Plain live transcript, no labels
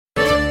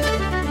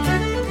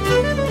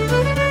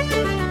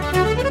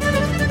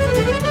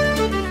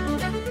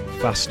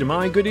Fast am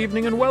I. Good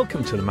evening and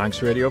welcome to the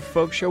Manx Radio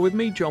Folk Show with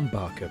me, John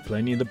Barker,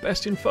 playing you the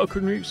best in folk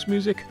and roots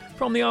music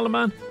from the Isle of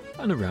Man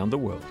and around the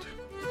world.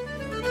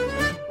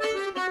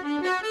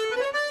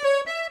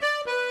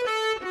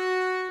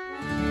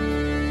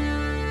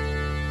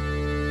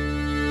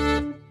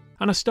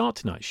 And I start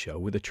tonight's show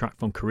with a track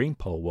from Corrine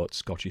Polwarth's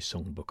Scottish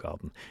Songbook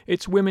album.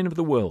 It's Women of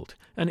the World,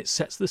 and it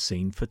sets the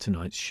scene for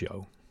tonight's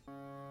show.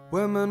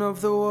 Women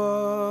of the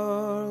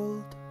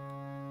world,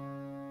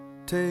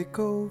 take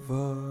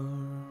over.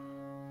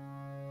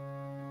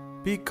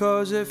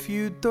 Because if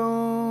you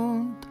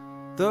don't,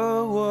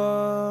 the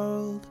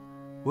world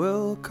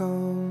will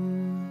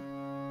come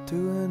to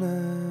an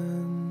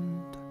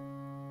end.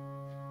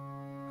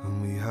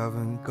 And we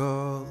haven't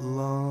got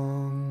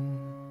long.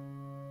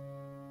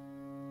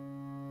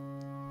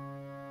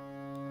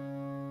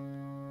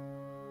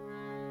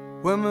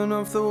 Women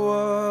of the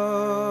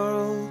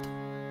world,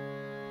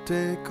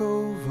 take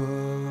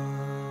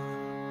over.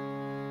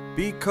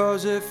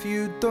 Because if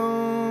you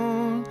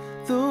don't,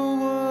 the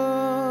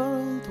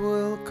world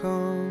will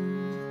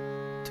come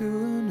to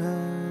an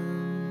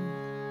end.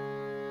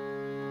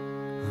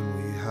 And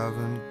we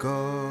haven't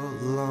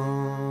got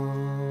long.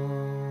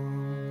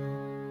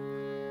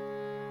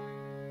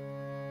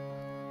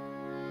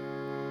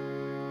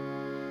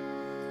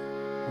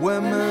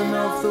 Women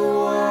of the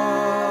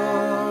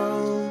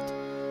world,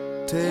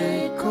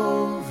 take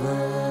over.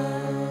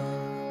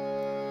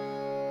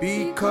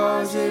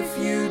 Because if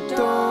you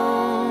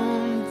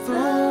don't, the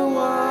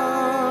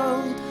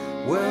world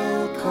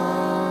will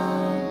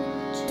come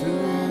to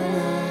an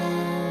end.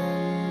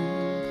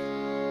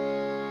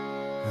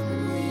 And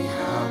we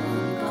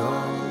haven't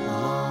got long.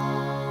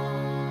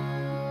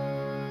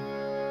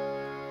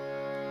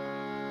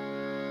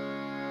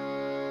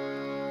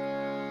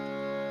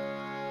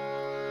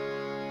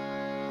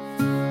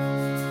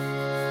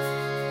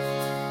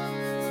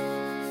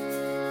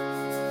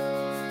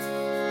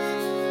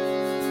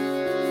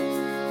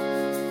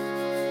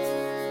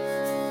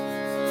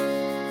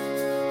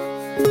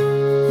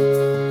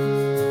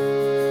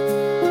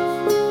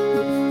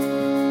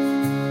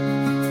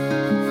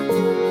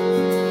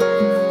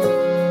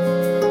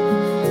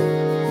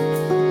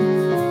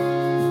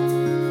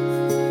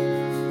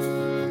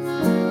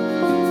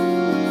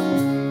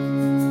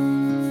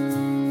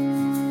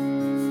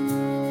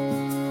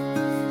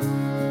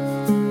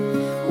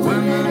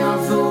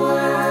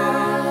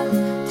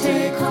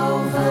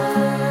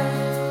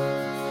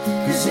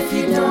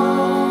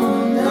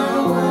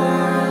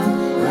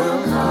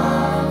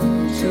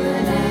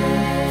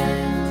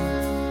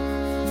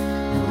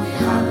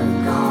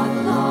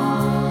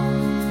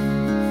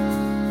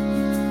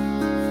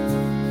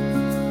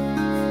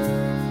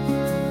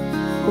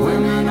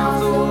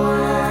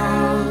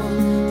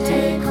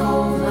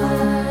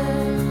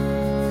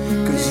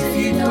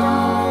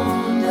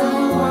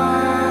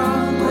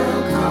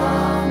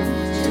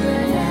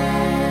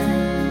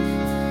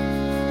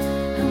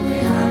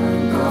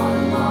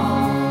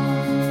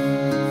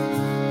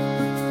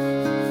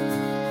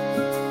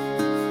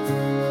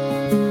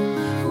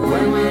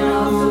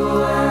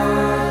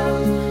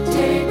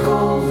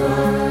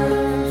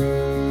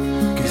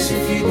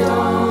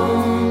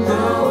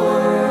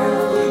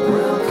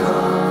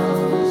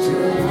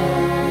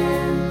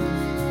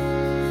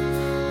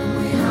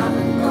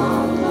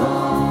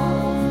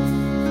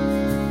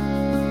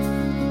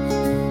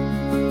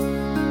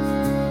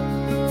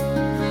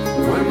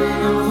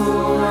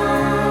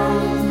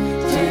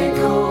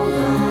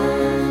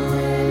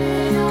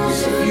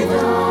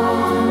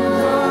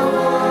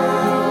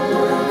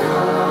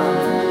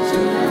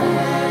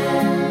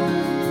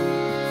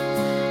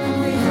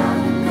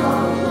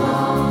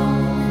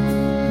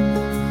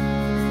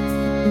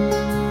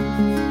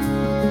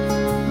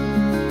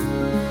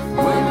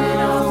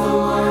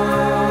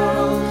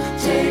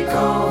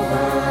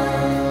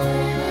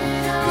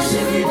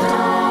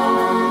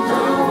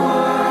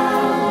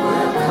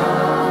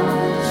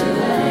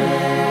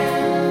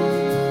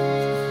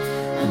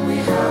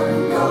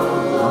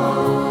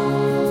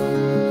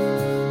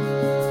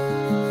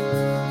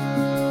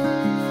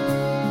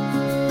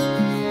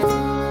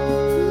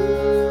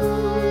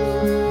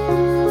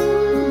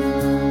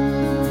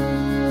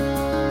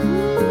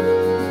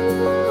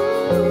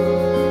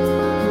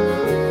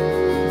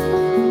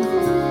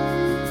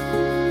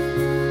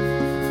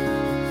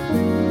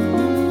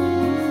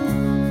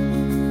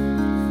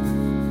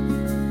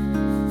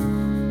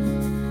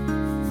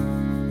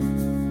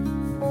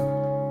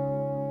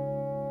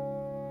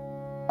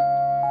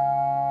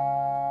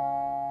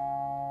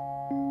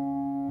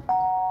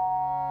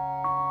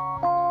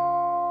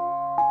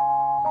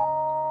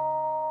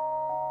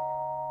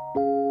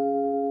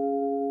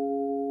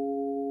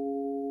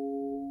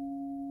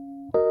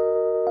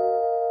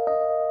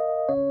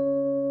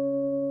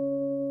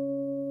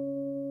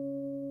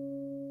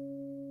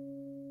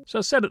 So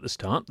I said at the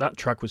start, that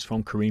track was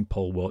from Corinne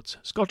Polwarth's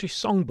Scottish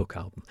Songbook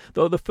album,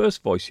 though the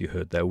first voice you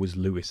heard there was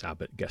Lewis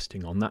Abbott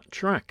guesting on that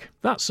track.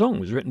 That song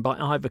was written by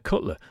Ivor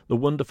Cutler, the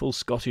wonderful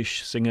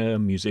Scottish singer,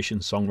 musician,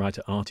 songwriter,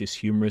 artist,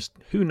 humorist.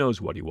 Who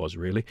knows what he was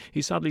really?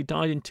 He sadly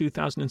died in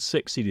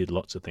 2006. He did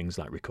lots of things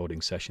like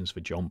recording sessions for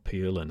John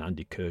Peel and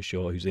Andy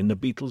Kershaw, who's in the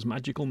Beatles'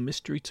 Magical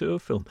Mystery Tour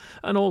film,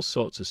 and all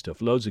sorts of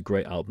stuff. Loads of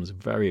great albums,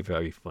 very,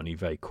 very funny,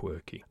 very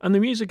quirky. And the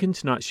music in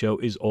tonight's show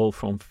is all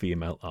from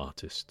female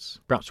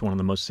artists. Perhaps one of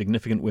the most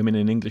significant women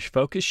in English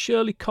folk is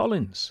Shirley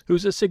Collins, who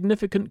was a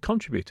significant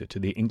contributor to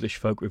the English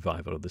folk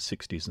revival of the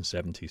 60s and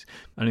 70s.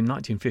 And in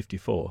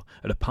 1954,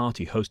 at a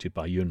party hosted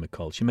by Ewan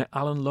MacColl, she met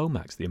Alan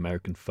Lomax, the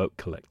American folk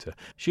collector.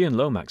 She and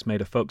Lomax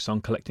made a folk song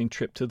collecting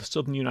trip to the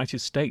southern United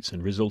States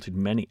and resulted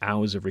in many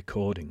hours of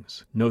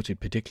recordings, noted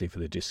particularly for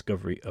the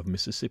discovery of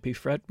Mississippi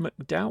Fred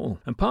McDowell.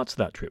 And parts of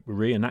that trip were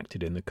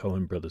reenacted in the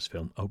Coen brothers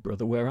film, Oh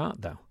Brother, Where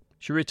Art Thou?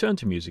 She returned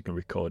to music and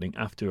recording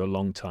after a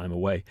long time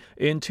away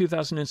in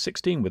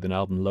 2016 with an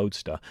album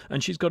Lodestar,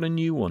 and she's got a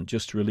new one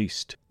just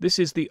released. This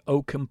is the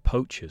Oakham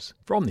Poachers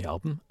from the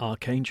album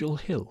Archangel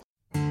Hill.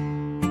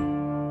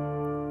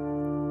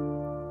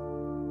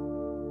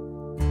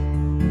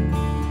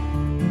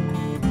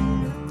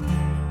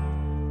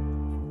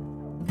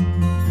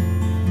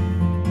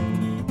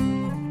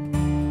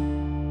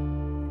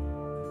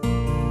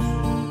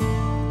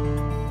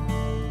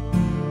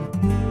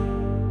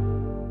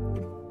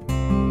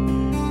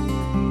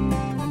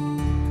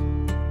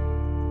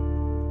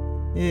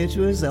 It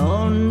was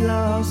on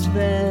last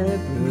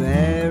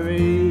February,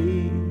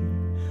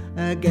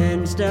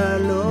 against our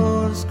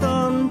laws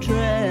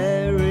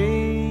contrary,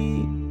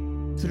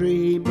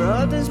 three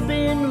brothers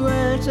been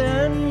wet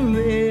and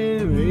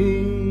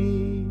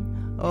weary,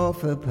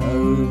 off a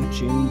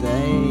poaching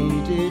they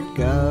did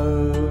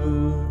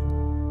go.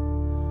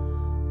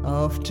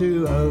 Off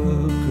to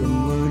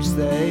Oakham woods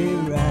they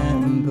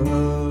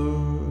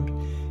rambled,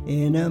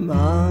 in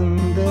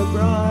among the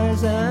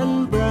briars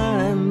and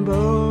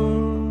brambles.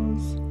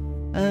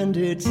 And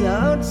it's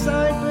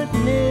outside but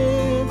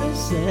near the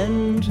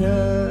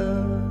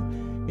centre,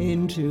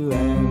 into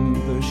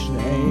ambush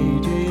they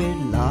did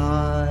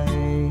lie.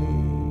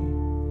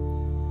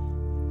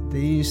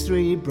 These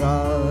three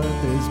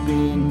brothers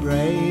being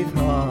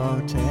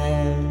brave-hearted,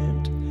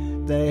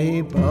 they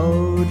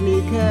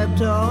boldly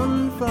kept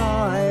on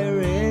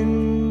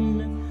firing,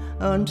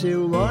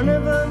 until one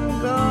of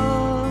them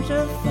got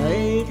a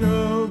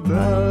fatal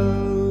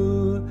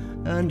blow,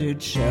 and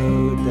it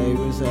showed they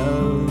was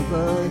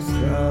overthrown.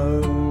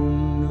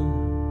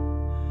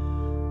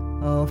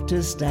 Off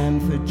to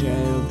Stamford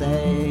jail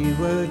they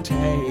were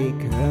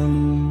taken,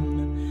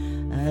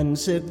 and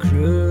so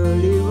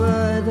cruelly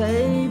were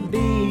they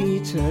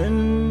beaten,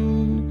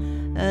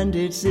 and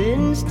it's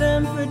in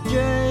Stamford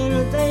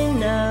jail they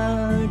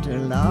now do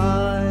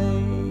lie,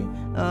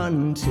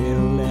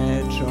 until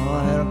their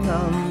trial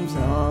comes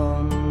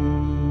on.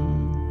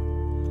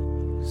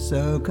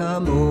 So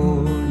come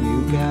all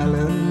you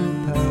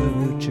gallant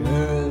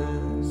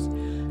poachers,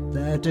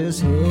 let us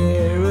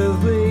hear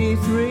of we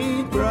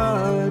three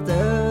brothers,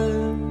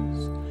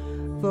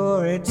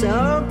 for it's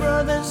our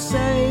brother's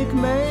sake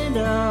made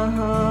our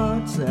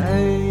hearts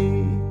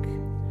ache,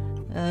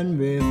 and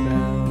we're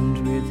bound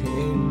with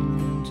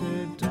him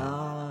to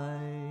die.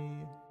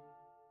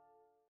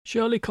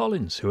 Shirley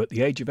Collins, who at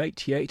the age of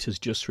 88 has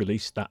just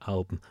released that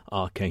album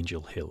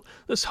Archangel Hill.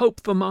 There's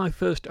hope for my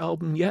first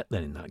album yet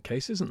then in that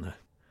case, isn't there?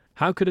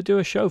 How could I do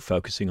a show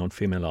focusing on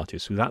female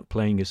artists without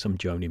playing you some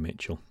Joni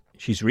Mitchell?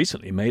 She's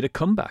recently made a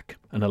comeback,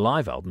 and a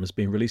live album has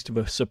been released of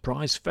a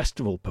surprise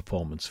festival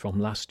performance from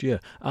last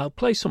year. I'll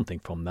play something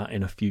from that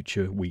in a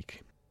future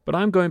week. But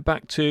I'm going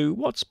back to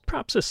what's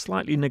perhaps a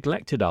slightly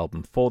neglected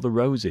album, For the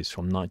Roses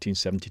from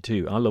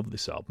 1972. I love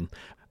this album,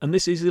 and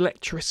this is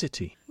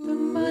Electricity. The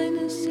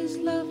Minos is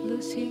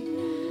loveless, he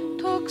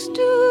talks to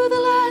the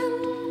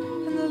land,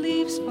 and the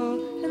leaves fall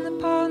in the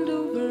pond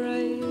over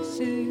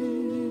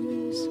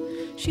ices.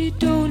 She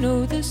don't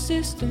know the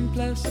system,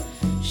 plus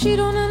she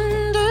don't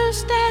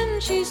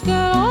understand. She's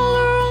got all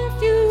her own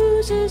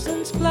fuses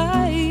and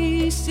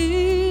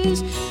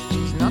splices.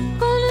 She's not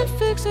gonna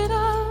fix it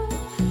up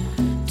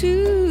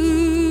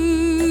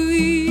too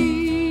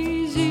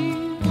easy.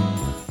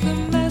 The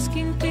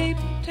masking tape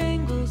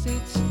tangles,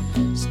 it's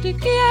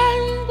sticky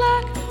and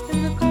black,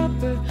 and the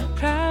copper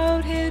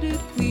proud-headed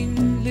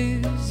Queen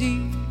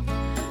Lizzie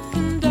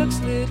conducts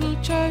little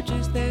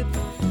charges that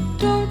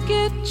don't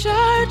get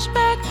charged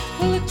back.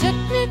 Well, the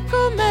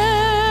technical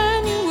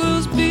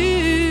manual's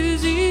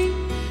busy.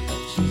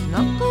 She's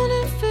not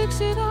gonna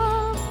fix it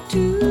up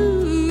too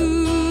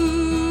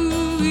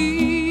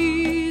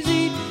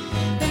easy.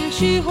 And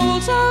she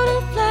holds out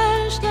a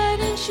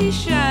flashlight and she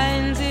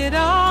shines it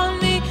on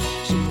me.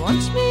 She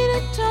wants me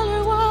to tell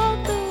her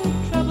what the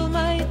trouble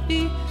might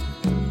be.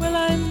 Well,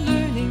 I'm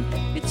learning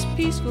it's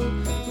peaceful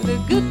with a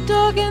good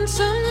dog and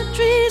some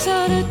trees,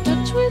 out of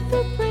touch with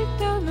the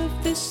breakdown of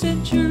this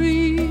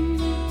century.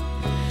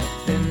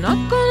 They're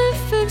not gonna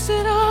fix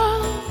it all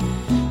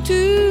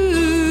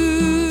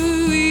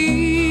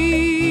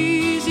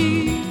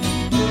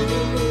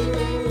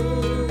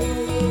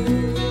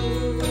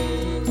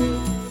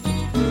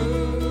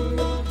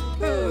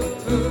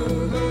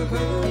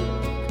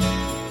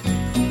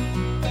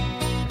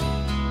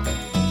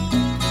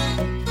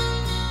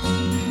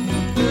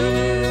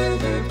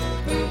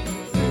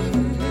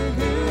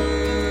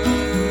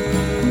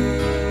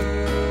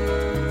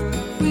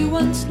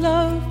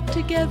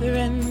together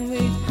and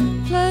we'd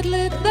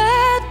floodlit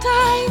that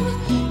time.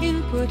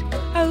 Input,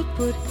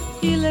 output,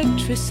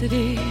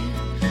 electricity.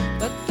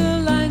 But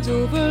the lines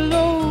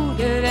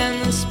overloaded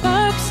and the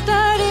sparks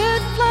started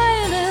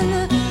flying and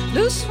the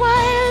loose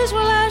wires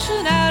were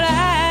lashing out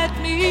at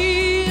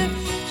me.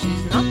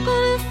 She's not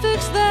gonna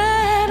fix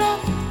that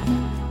up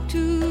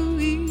too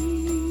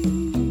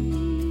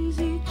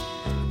easy.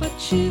 But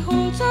she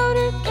holds out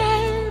her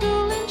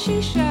candle and she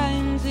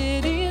shines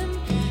it in,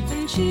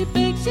 and she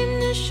begs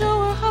him to show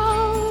her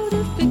how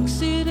to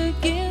fix it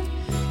again.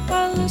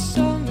 While the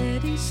song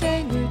that he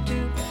sang her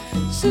to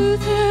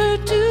soothe her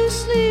to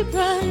sleep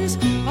runs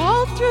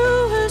all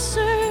through her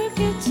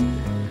circuits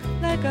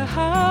like a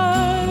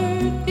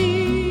heartbeat.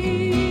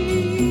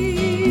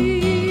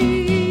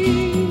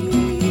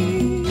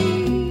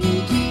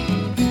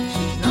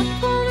 She's not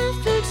gonna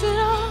fix it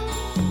all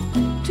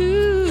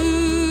too easy.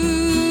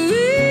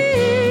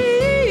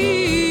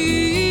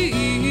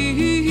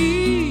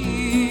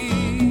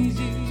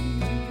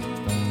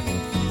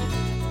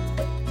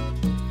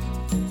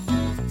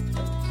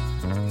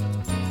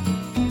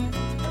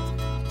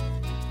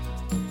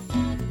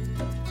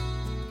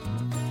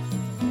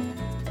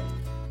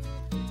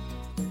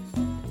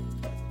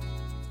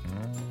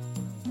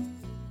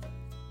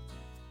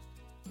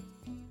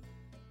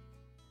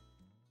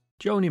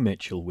 Joni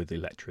Mitchell with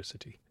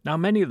Electricity. Now,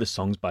 many of the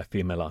songs by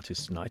female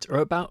artists tonight are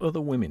about other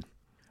women,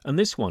 and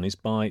this one is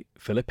by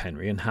Philip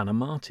Henry and Hannah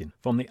Martin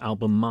from the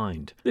album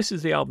Mind. This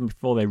is the album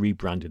before they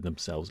rebranded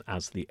themselves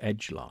as the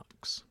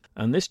Edgelarks,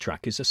 and this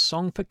track is a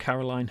song for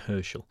Caroline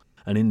Herschel.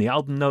 And in the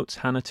album notes,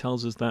 Hannah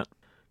tells us that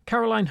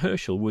Caroline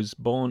Herschel was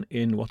born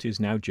in what is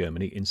now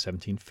Germany in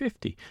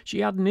 1750. She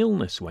had an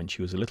illness when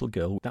she was a little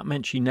girl that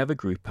meant she never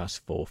grew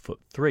past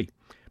 4'3".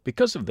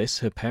 Because of this,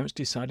 her parents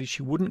decided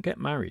she wouldn't get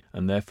married,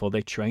 and therefore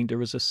they trained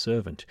her as a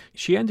servant.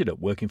 She ended up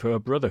working for her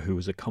brother, who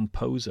was a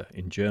composer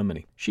in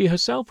Germany. She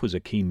herself was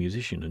a keen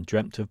musician and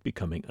dreamt of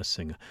becoming a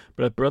singer,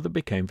 but her brother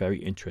became very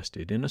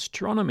interested in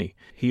astronomy.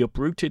 He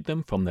uprooted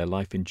them from their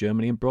life in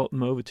Germany and brought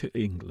them over to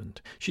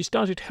England. She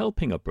started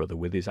helping her brother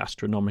with his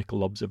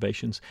astronomical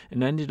observations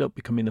and ended up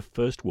becoming the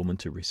first woman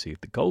to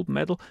receive the gold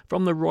medal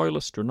from the Royal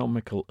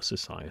Astronomical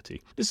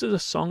Society. This is a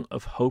song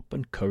of hope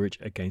and courage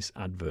against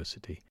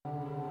adversity.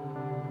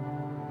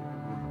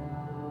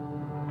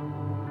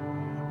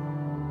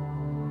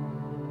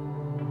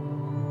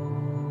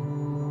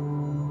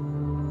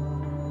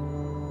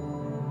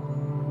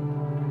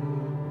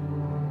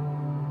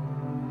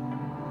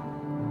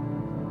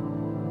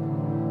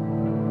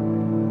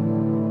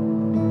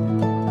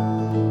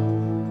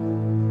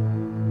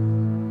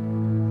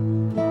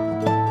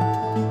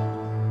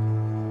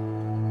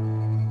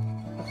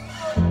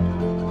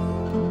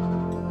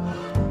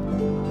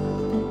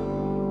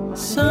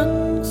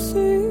 Sun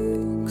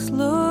sinks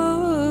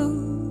low,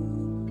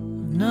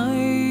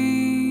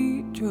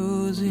 night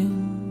draws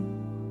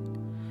in.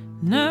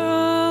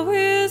 Now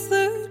is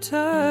the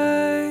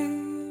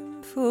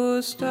time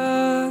for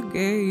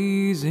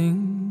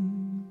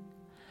stargazing.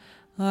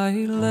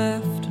 I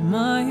left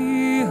my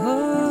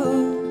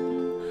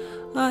home,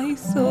 I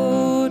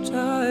thought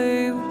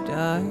I would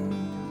die,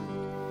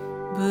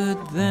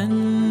 but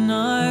then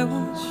I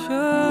was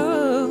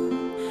shown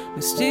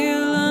we're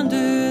still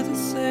under the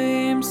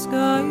same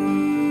sky.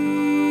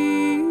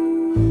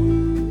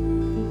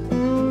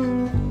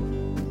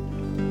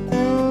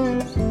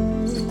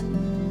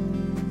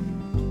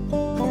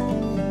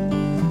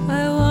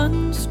 I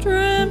once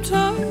dreamt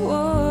I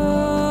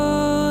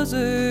was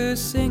a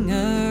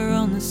singer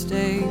on the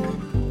stage,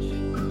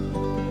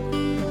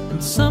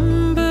 and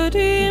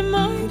somebody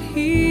might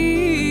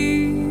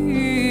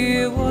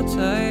hear what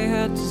I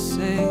had to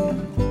say.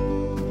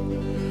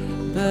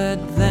 But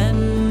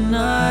then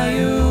I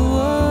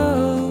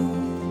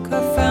awoke,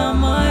 I found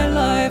my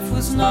life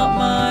was not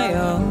my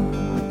own.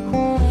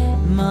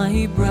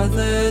 My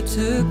brother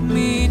took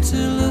me to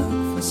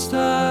look for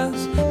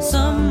stars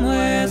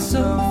somewhere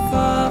so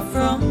far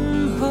from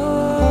home.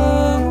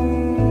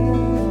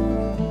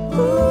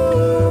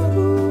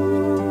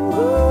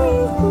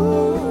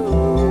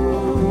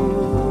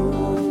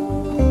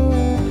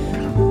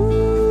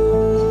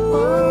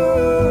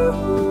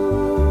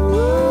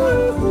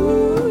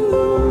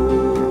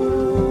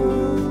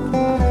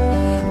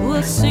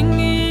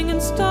 Singing and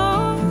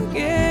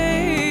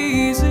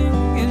stargazing,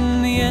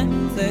 in the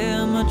end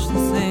they're much the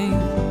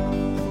same.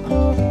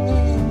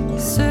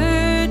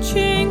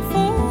 Searching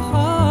for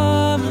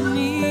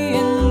harmony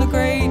in the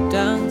great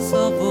dance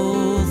of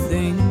all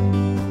things.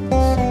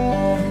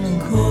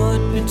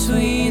 Caught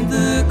between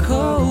the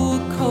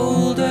cold,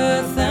 cold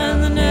earth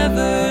and the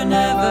never,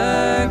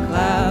 never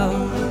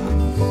clouds.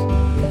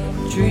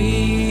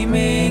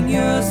 Dreaming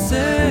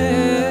yourself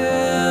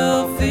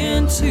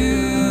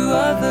into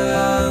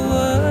other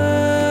worlds.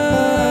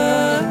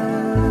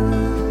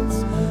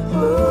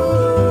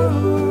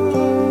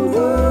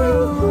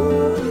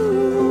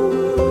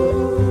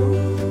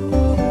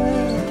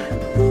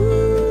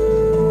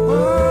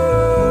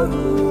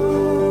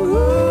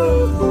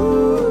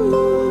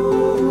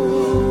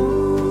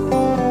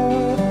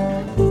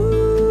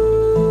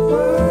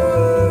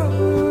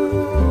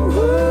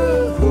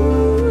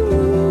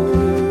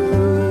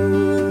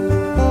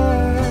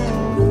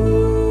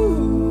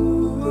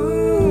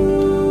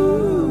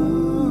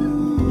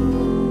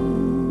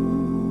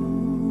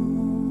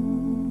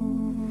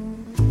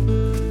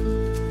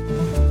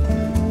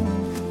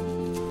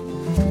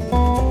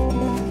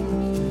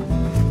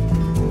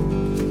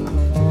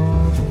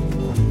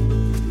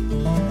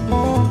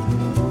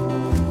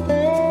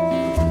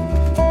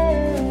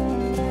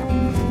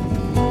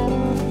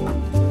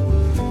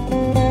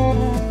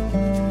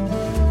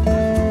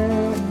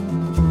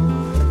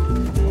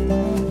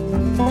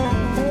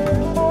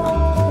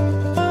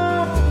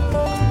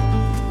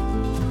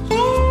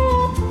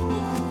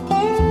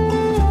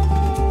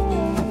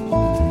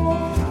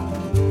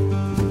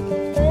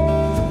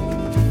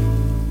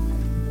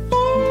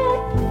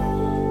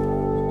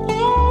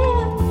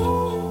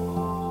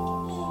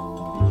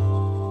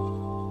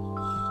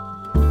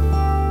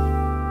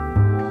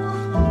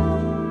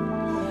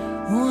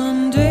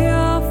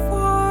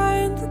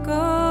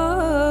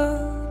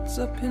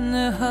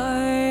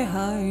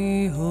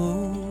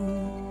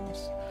 hi-hos,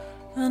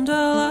 and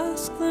I'll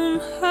ask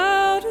them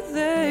how do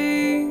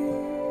they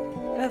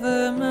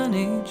ever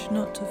manage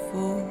not to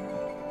fall.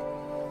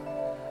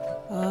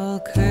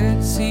 I'll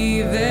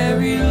curtsy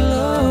very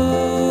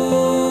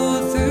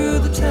low through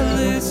the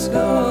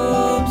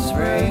telescope's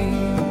ray,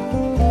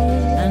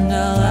 and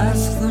I'll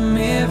ask them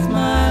if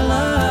my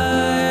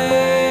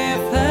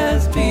life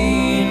has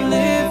been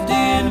lived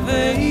in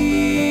vain.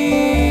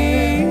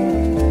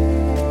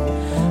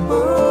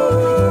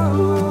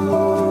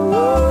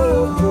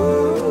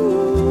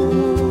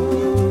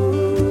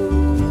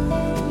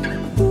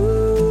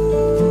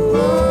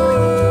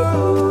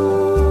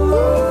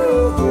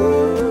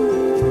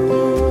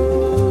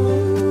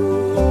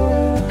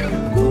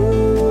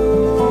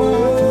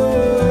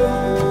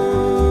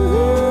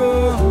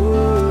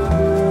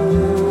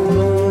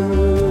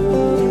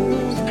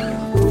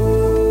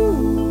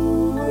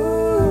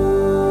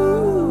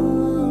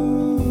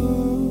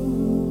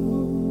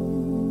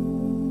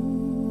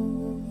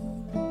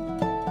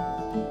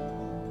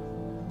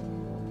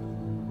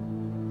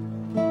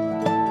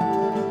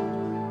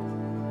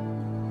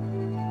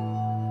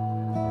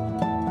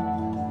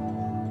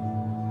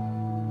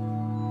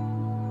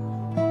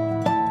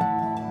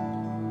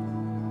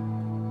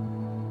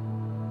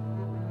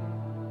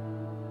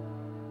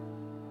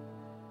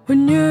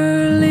 When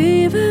you're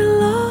leaving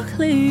Loch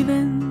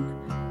leaving,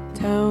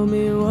 tell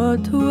me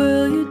what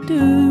will you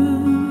do?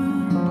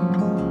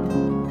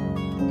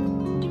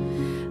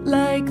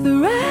 Like the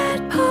red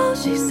pole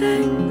she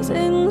sings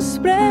in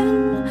spring,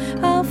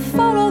 I'll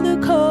follow the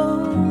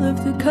call of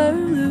the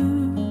curlew.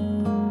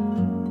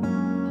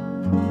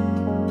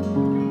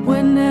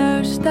 When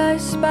there's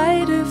that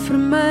spider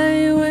from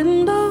my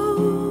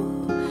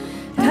window,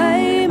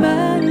 time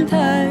and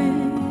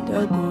tide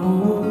ago,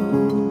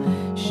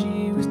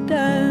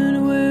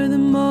 down where the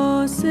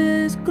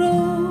mosses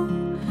grow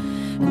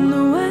and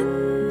the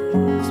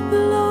winds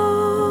blow.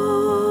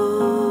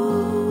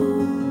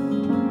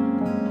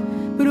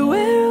 But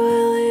where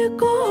will you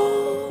go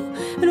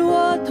and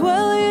what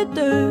will you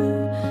do?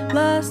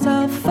 Last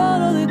I'll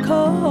follow the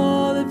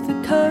call of the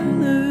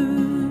curlew.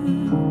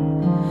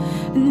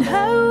 And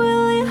how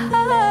will you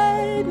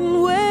hide and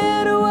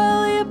where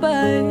will you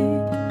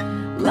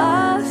bide?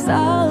 Last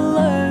I'll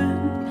learn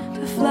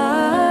to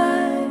fly.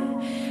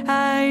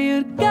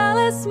 Your gal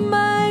is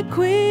my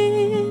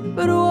queen,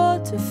 but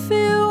what to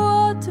fear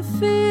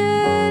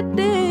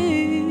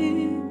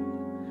deep.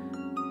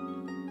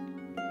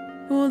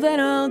 Well, then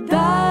I'll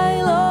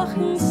die loch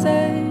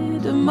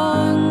inside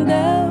among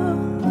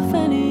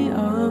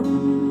Delphinium.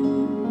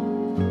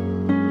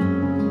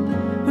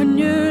 When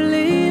you're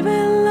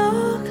leaving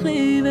Loch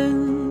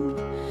leaving,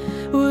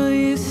 will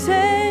you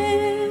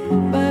say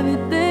by the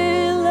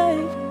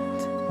daylight,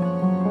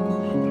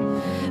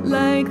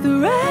 like the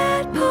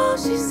red pole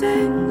she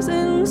sings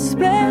in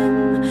spring,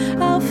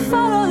 I'll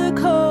follow the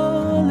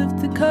call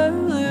of the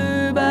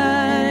curlew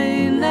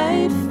by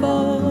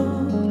nightfall.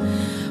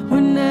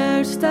 When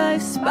there's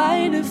that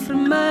spider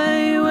from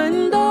my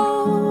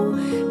window,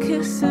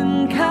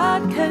 kissing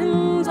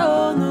catkins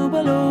on the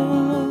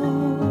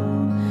willow,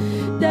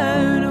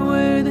 down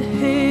where the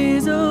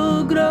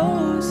hazel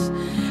grows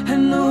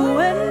and the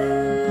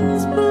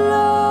winds blow.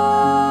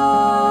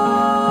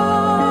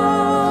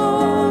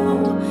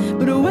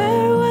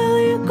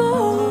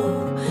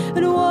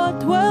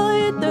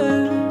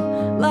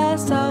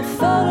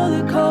 Follow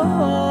the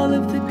call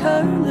of the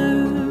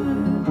curlew.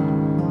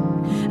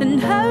 And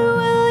how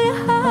will you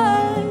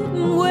hide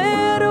and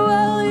where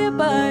will you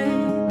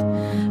bide?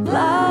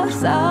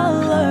 Last I'll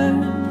learn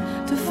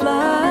to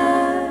fly.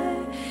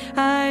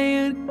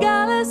 Your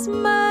gal is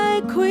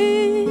my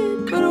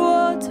queen, but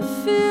what to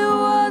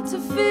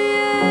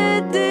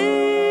fear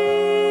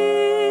thee.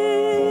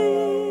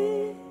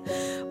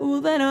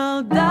 Well, then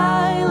I'll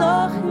die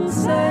loch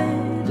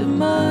inside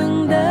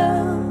among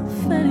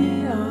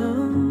Delphinium.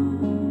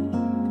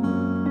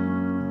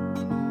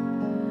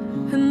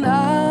 And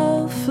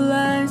I'll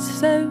fly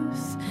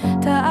south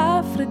to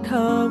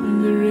Africa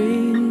when the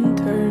rain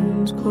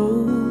turns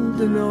cold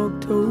in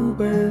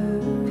October.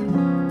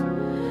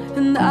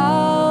 And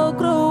I'll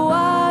grow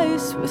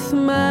wise with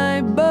my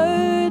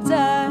bird's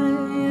eye,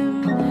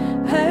 and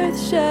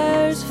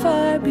Perthshire's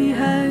far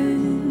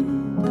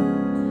behind.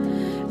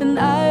 And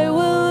I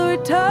will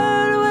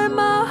return when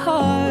my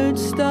heart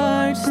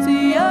starts to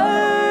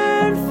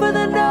yearn for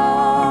the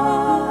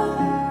north.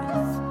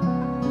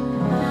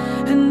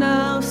 And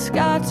I'll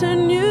scatter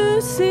new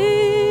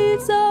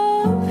seeds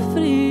of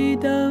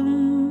freedom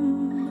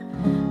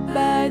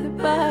by the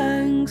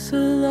banks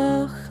of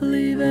Loch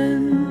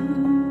Leven.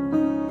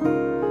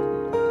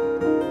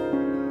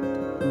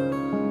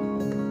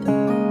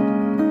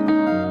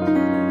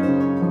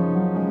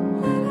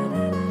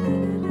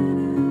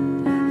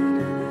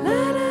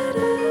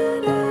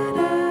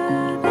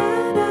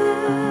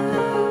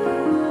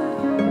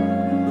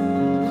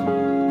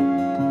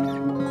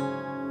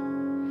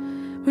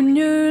 When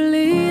you're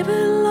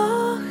leaving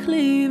Loch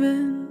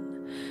leaving,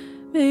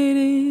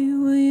 matey,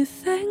 will you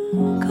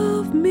think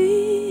of me?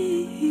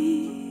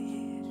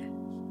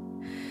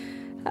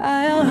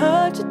 I'll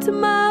hold you to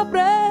my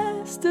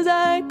breast as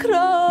I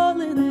crawl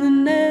in the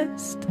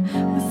nest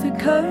with the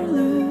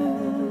curlew.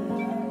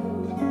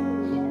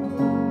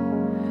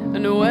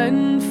 And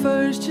when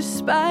first you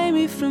spy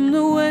me from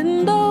the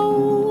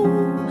window,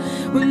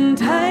 when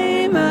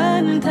time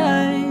and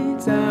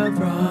tides have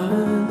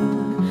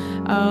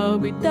run, I'll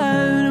be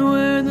down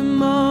where the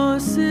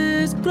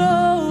mosses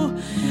grow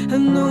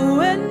and the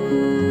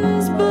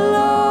winds blow.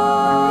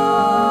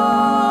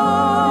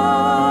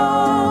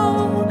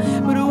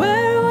 But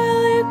where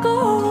will you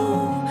go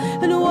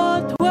and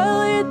what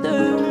will you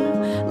do?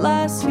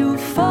 Lass, you'll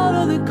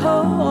follow the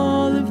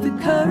call of the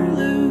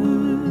curlew.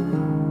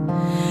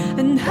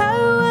 And how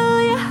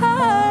will you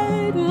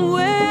hide and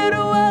where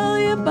will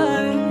you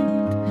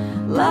bide?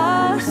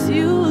 Lass,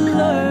 you'll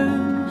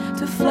learn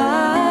to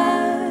fly.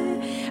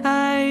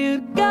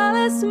 Aye,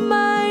 Gallus,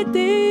 my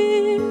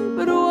dear,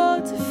 but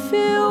what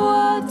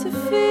to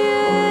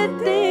fear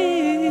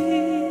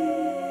thee.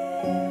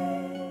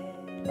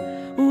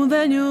 Oh,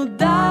 then you'll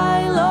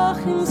die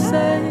looking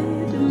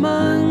sad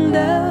among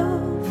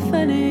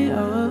Delphinium.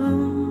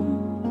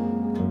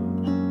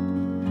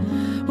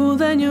 Oh,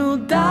 then you'll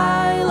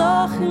die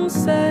looking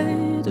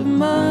sad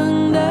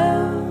among Delphinium.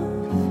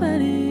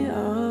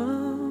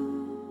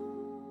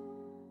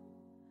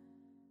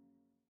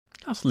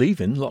 That's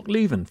Leavin', Loch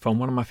Leavin', from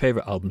one of my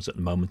favourite albums at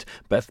the moment,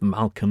 Beth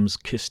Malcolm's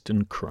Kissed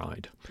and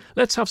Cried.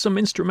 Let's have some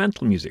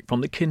instrumental music from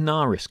the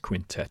Kinaris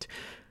Quintet.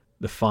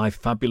 The 5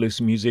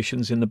 fabulous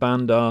musicians in the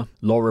band are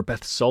Laura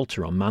Beth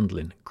Salter on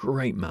mandolin,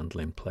 great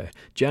mandolin player,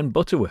 Jen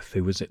Butterworth,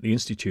 who was at the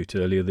Institute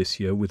earlier this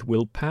year with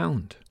Will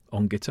Pound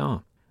on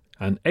guitar,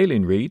 and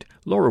Aileen Reid,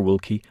 Laura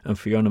Wilkie and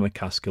Fiona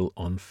McCaskill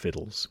on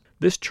fiddles.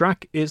 This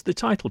track is the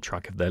title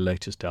track of their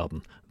latest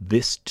album,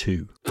 This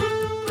Too.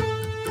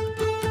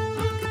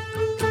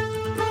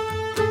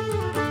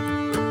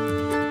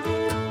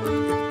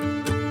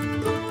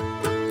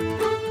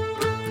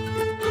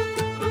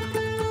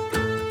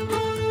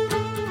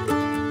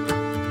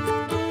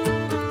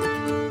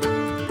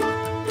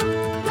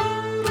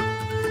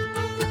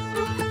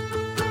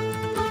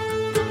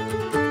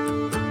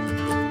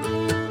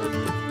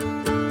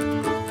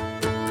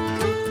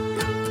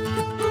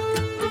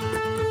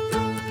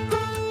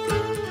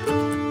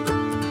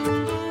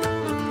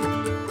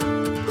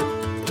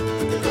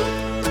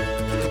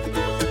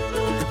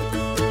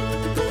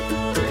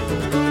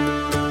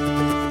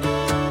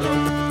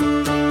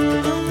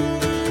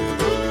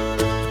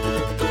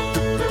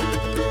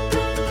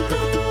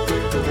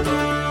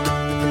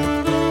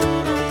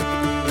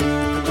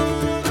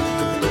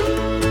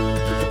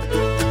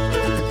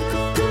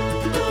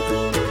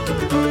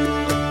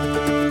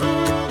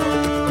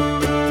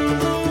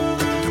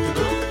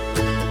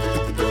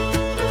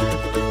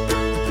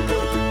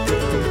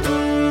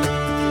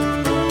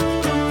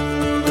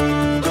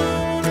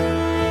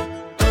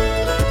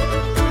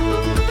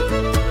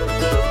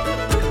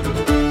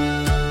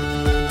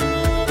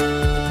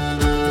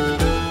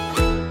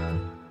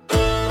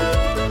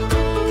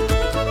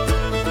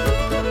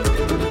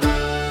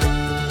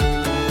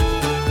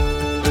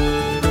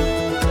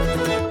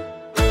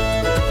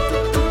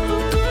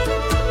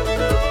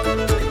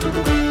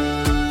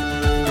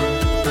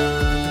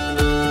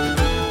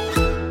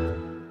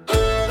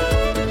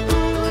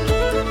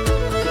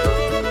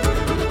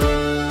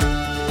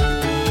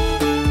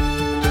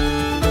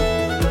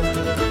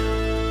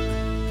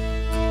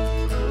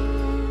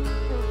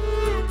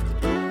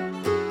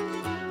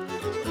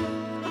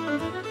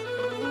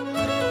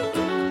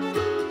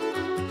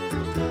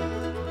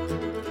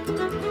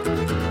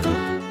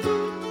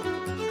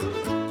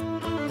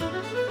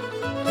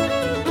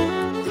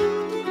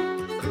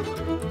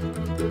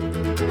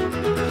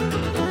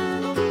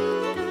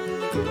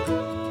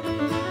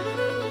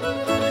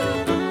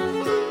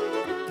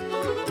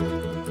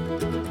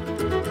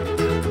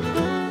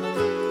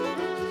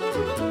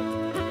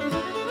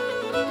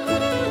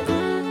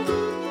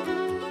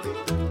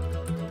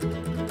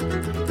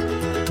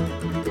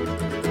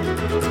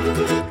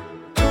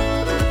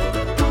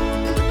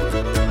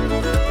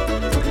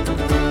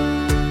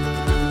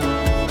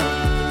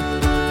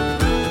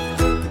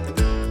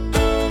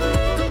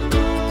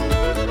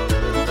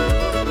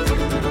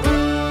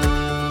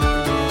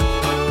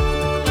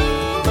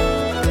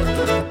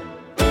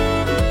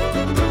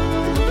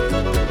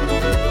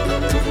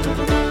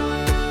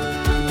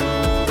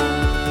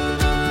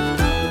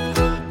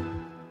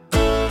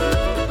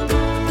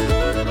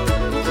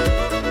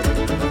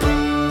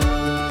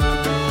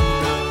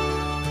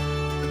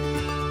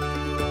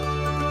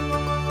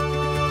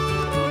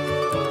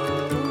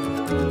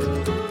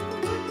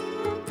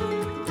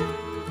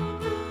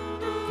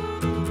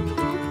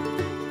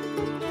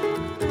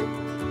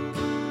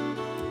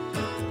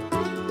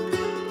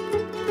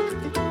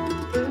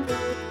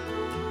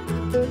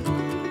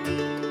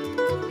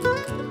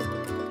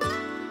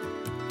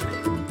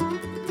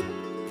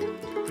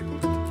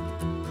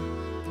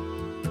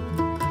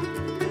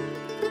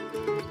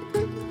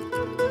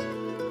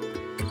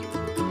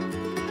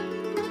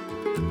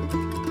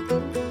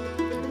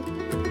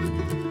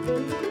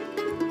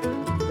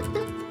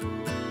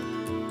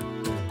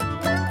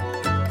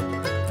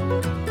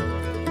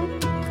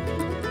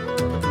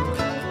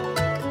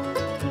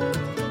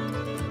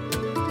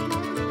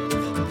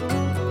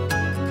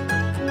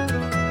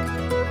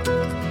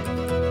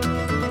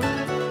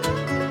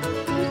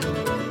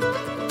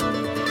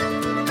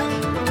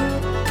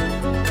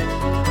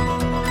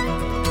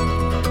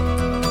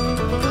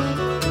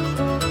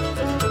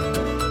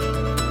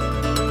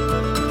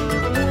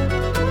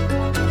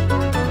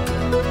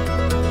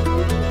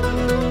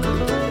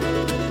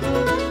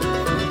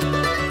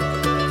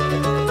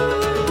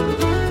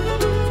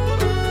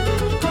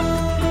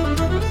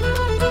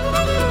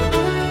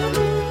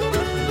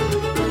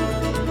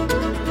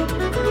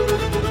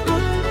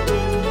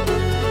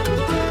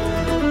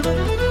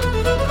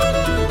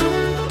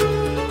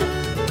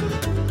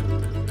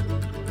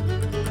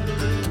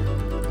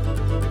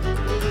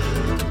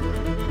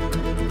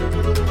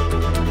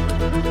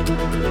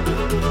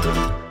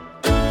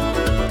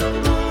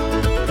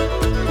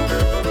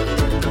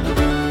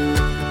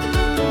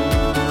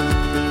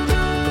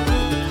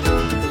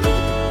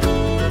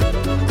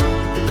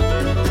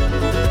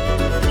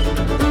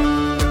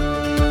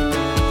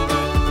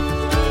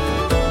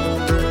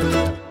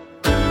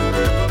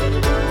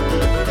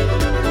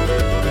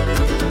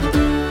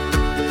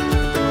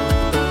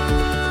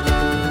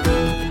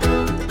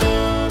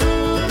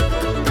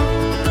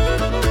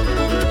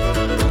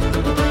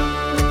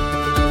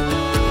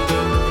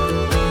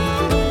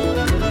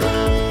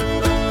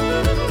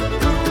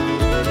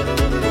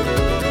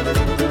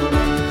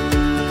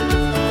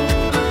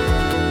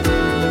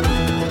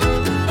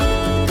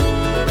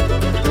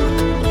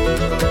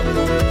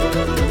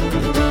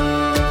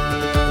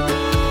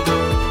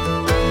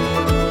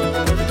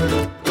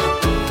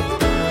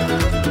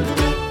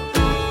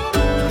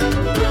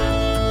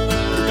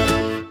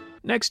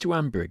 to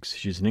Anne Briggs.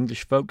 She's an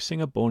English folk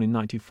singer born in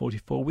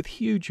 1944 with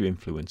huge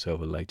influence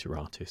over later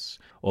artists.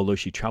 Although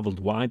she travelled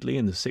widely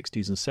in the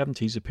 60s and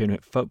 70s, appearing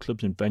at folk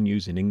clubs and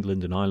venues in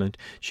England and Ireland,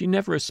 she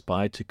never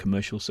aspired to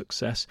commercial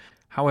success.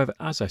 However,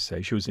 as I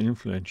say, she was an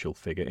influential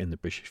figure in the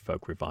British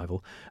folk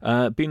revival,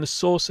 being the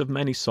source of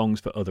many songs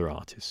for other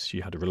artists.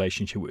 She had a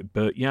relationship with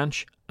Bert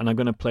Jansch, and I'm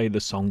going to play the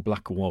song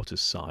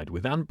Blackwater's Side,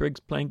 with Anne Briggs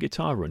playing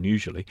guitar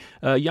unusually.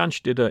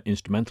 Jansch did an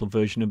instrumental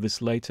version of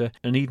this later,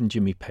 and even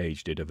Jimmy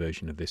Page did a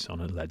version of this on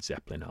a Led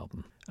Zeppelin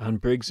album. Anne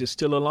Briggs is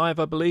still alive,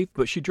 I believe,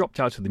 but she dropped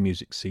out of the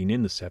music scene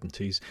in the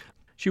 70s.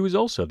 She was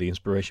also the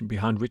inspiration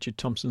behind Richard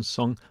Thompson's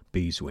song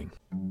Beeswing.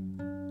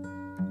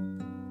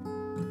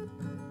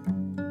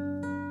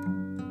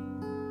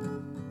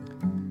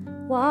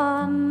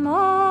 One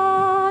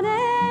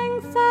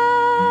morning fair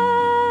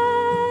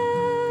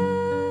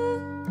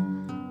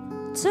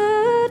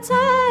to take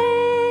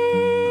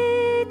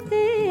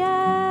the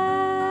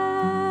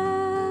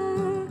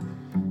air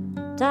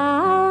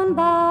down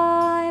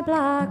by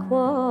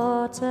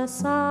Blackwater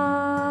side.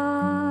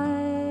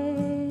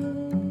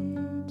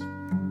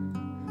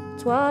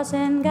 'Twas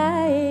in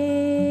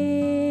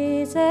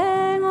gazing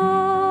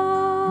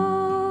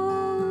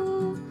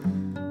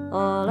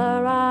all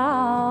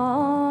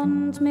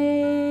around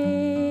me.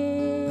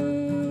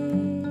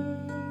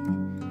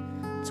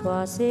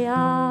 'Twas the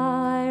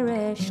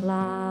Irish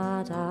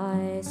lad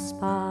I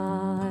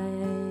spied.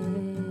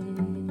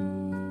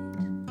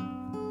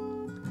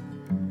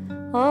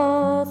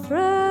 All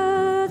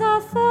through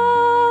the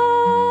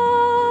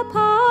far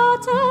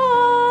part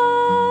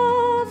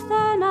of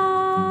the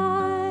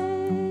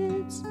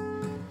night,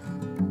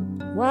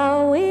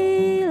 while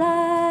we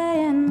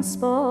lay in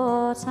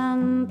sport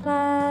and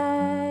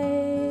play,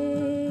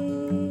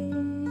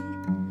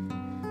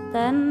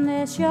 then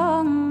this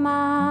young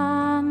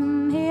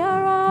man he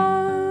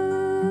arose,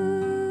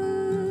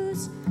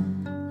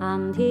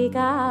 and he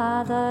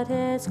gathered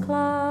his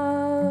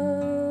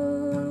clothes.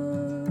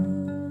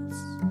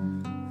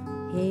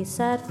 He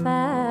said,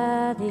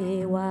 "Fare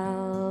thee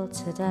well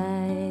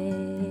today."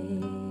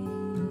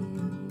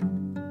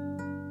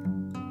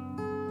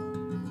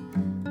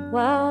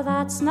 Well,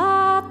 that's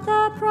not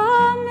the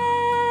promise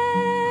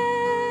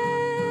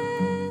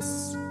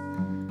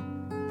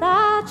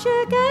that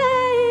you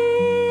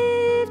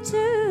gave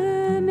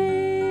to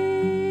me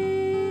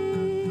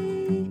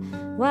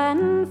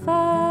when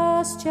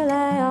first you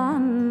lay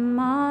on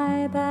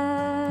my bed.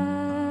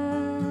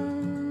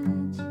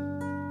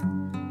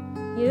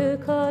 You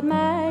could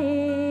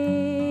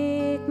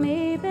make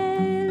me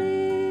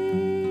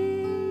believe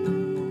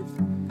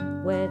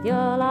with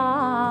your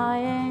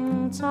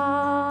lying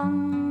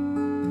tongue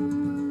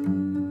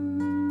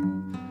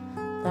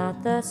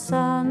that the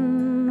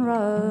sun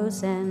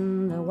rose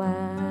in the west.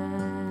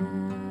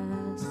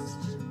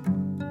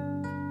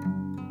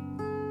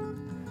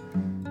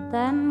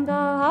 Then go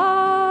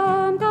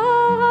home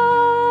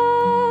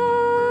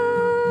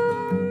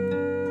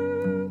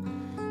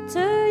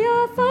to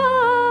your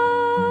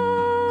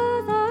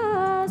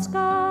father's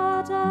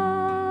garden.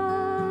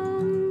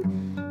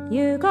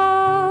 You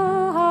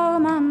go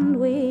home and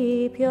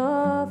weep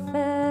your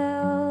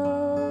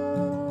fill,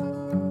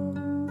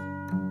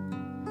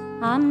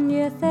 and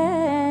you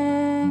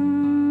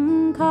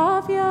think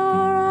of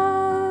your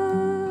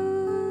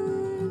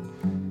own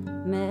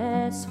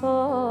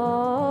misfortune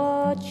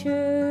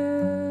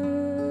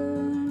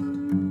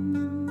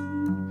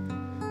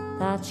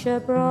that you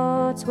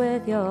brought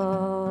with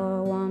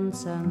your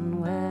wanton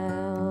will.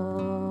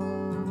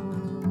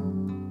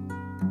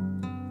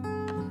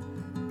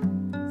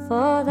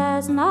 For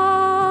there's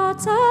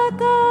not a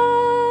girl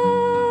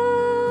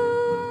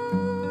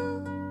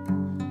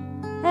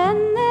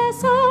in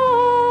this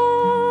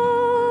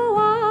whole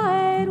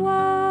wide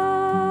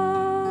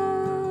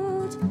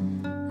world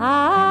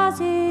as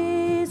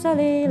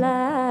easily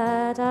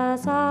led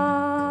as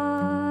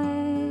I.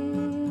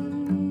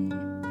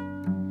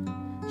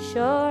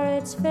 Sure,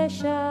 it's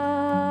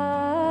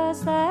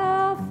fishers,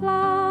 they'll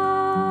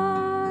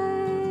fly,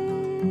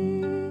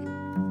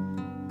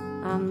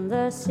 and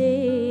the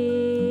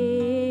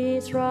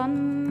seas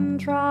run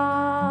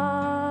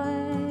dry.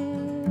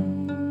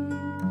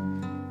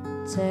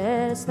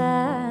 'Tis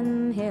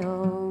then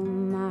he'll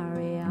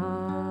marry I.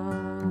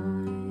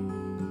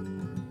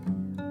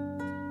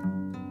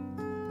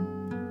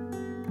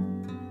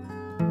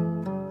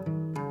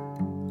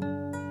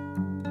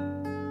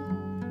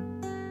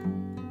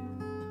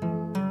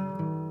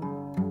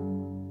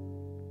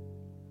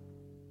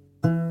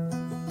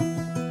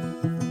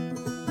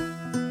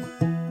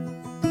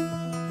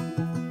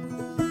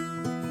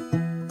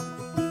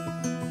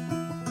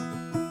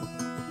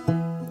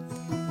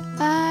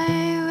 I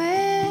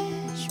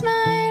wish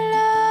my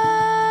love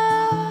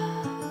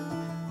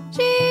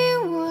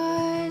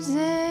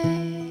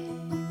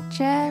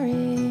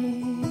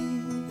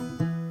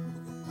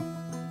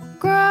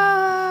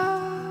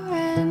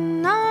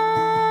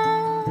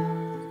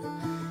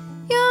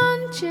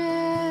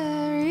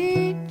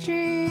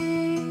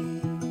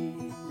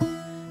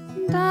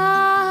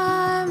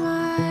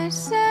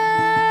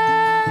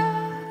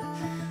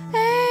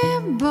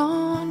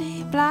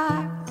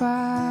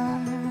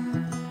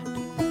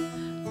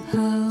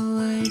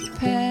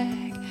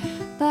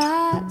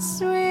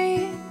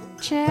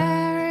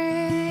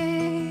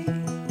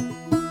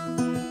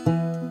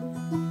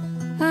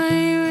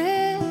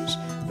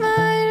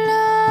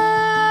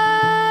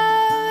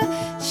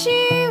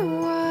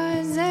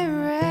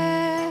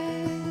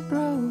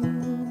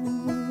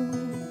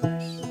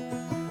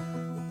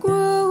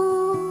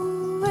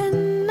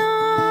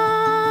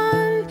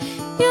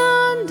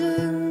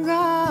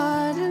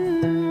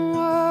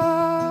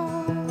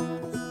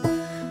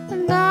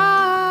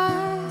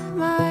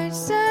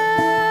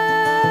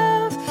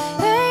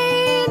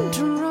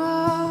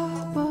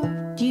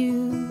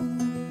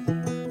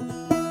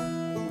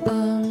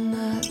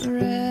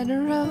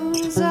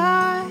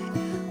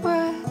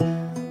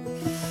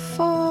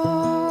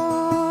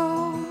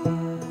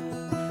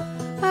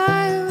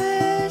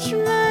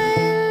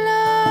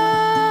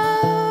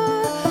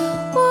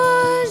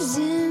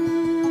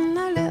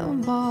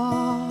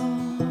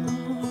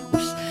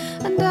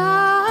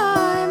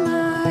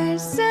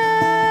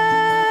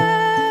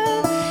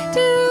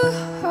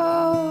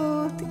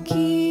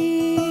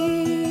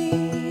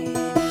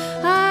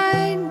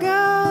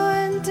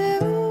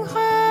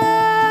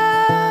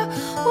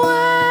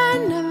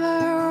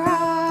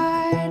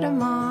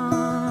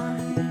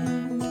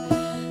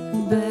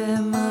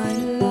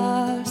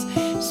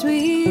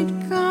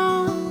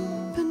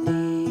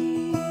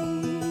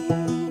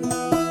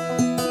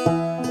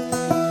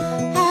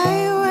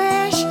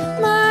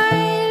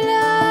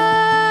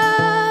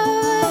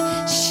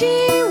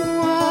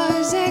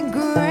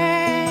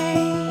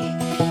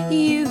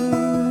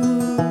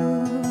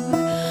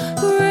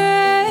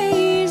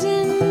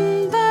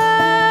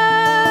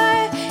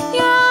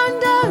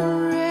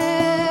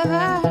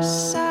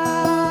side,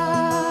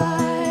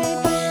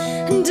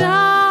 and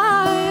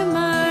I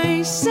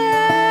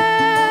myself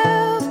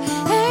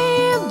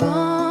a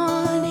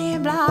bonny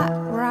black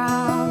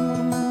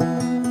round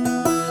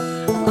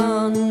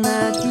on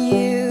that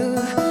view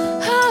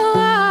how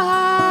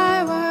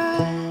I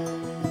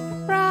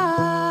would ride.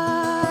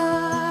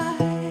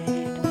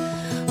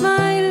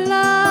 My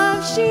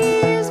love,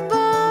 she's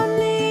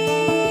bonny,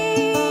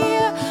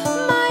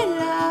 my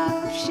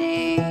love,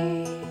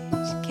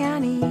 she's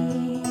canny,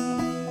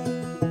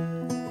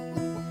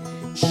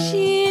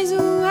 she's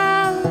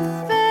well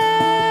favored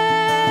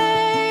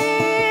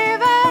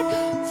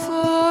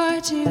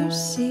for to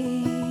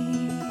see,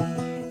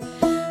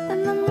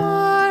 and the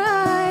more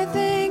I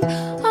think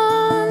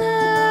on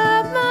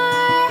her,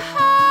 my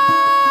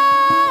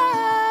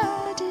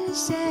heart is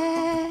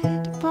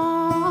set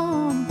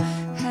upon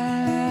her.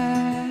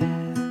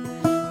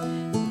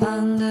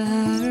 Under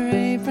her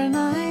apron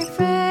I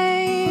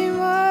fain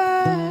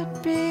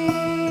would be.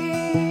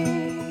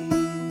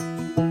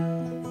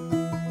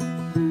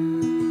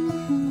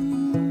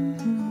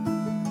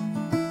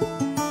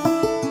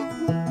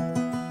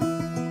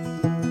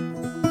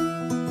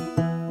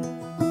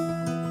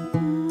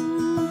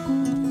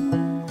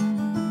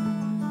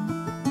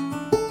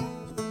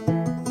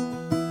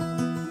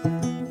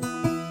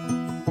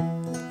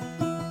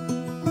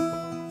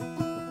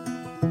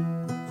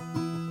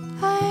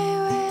 I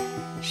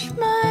wish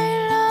my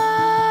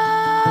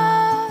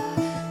love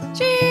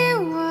she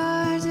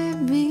were to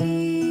be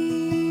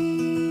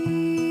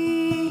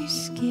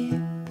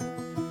skip,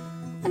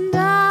 and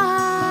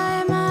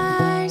I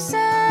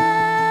myself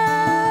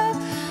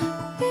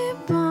a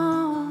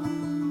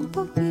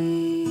bumblebee,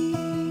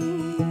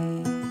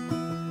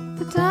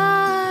 but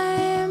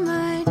I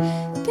might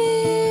be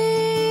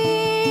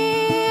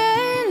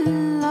a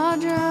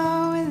lodger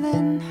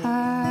within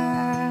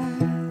her.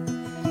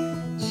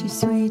 She's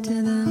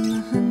sweeter than the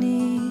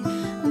honey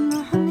and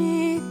the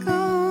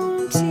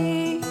honeycomb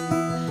tea,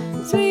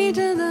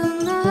 sweeter than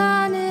the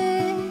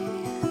honey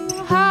and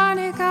the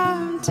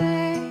honeycomb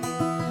tea,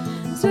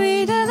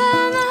 sweeter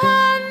than the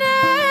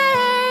honey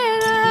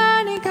and the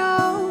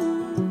honeycomb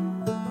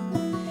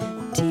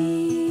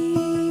tea.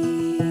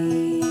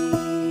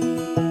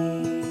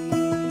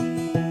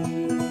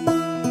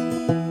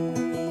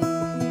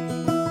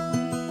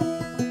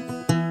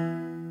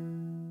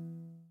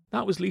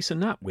 That was Lisa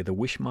Knapp with I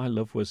Wish My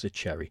Love Was a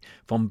Cherry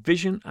from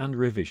Vision and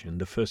Revision,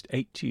 the first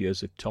 80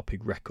 years of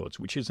Topic Records,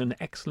 which is an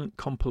excellent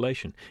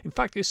compilation. In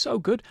fact, it's so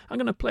good, I'm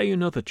going to play you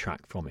another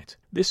track from it.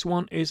 This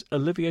one is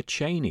Olivia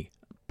Cheney,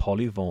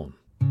 Polly Vaughan.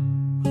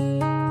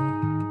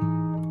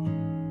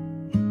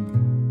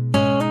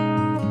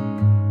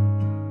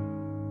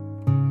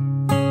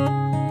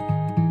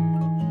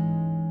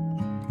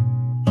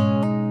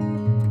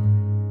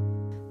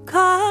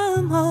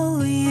 Come,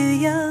 all you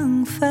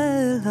young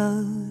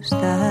fellows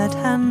that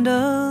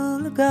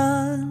handle a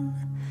gun,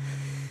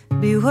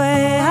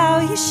 beware how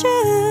you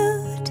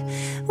shoot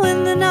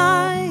when the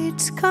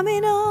night's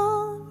coming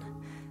on.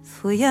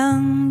 For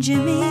young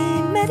Jimmy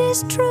met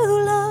his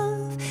true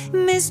love,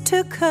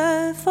 mistook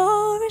her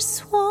for a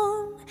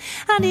swan,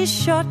 and he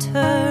shot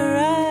her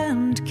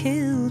and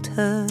killed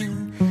her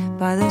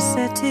by the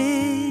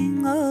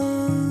setting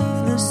of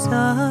the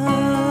sun.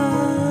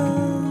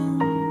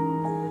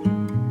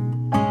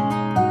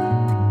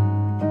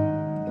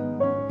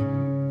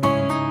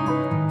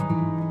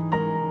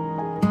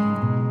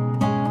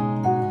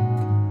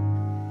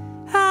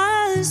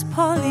 As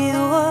Polly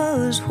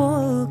was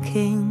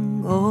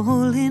walking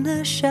all in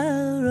a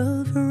shower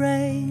of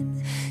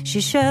rain,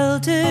 she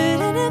sheltered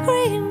in a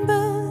green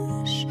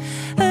bush,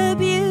 her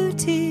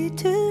beauty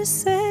to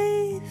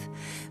save.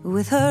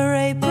 With her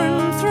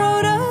apron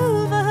thrown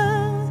over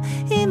her,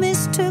 he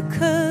mistook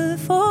her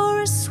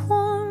for a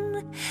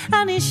swan,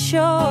 and he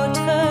shot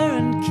her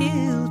and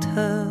killed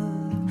her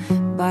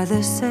by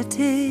the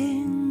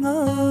setting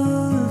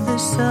of the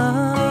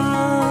sun.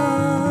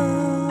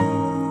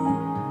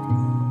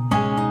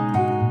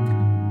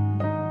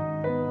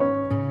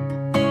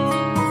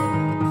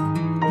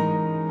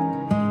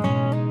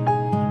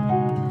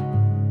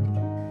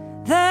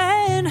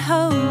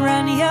 Home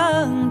ran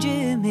young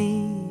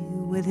Jimmy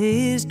with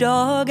his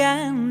dog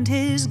and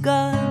his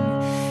gun,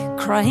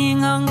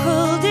 crying,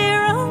 "Uncle,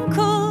 dear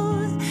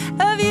uncle,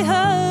 have you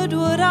heard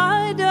what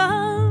I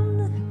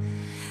done?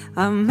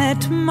 I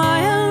met my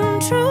own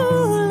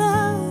true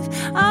love,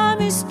 I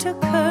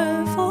mistook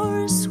her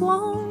for a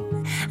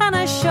swan, and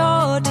I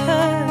shot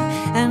her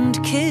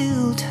and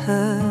killed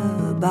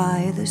her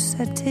by the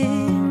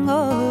setting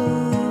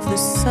of the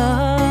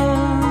sun."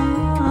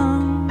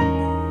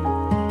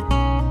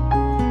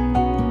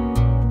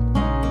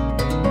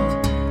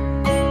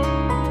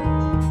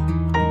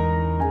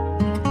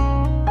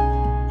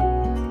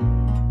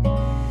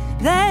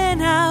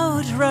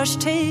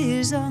 Rushed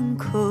his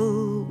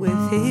uncle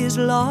with his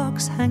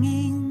locks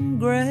hanging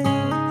grey,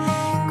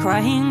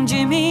 crying,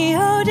 "Jimmy,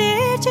 oh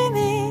dear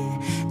Jimmy,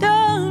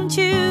 don't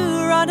you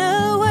run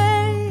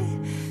away.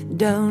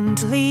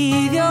 Don't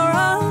leave your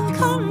own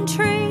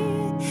country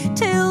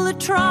till the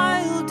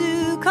trial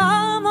do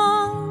come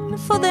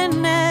for they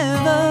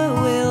never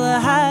will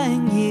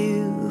hang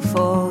you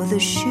for the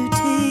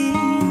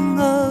shooting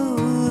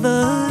of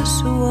a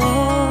swan.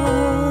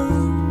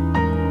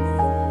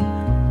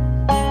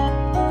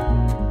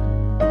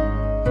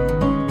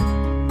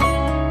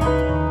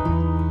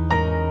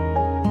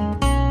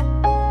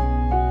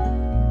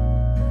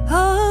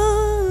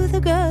 Oh,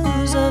 the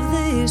girls of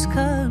this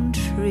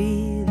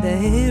country,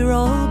 they're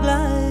all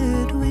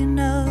glad we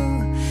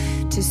know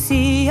to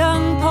see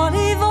young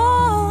Polly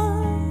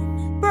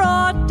Vaughan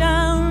brought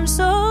down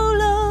so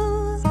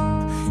low.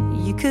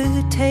 You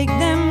could take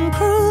them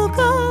cruel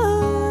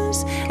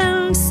girls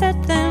and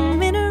set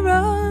them in a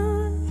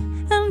row,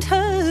 and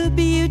her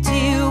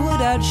beauty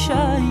would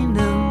outshine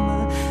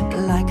them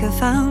like a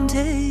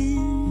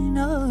fountain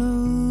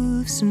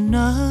of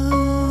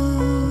snow.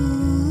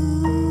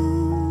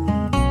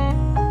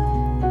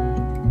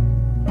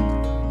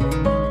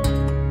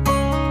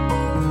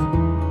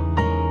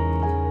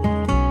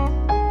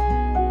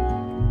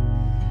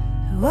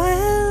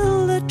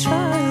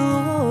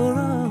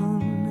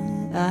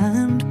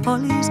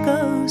 Polly's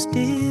ghost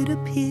did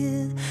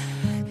appear,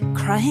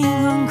 crying,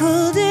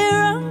 "Uncle,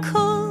 dear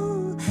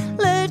uncle,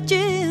 let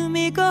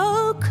Jimmy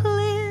go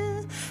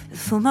clear."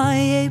 For my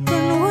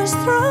apron was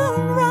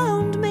thrown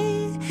round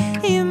me,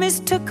 he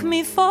mistook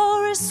me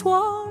for a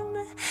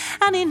swan,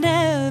 and he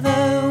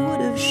never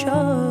would have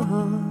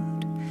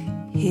shot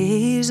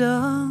his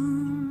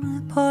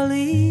own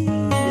Polly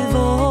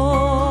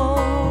Vaughan.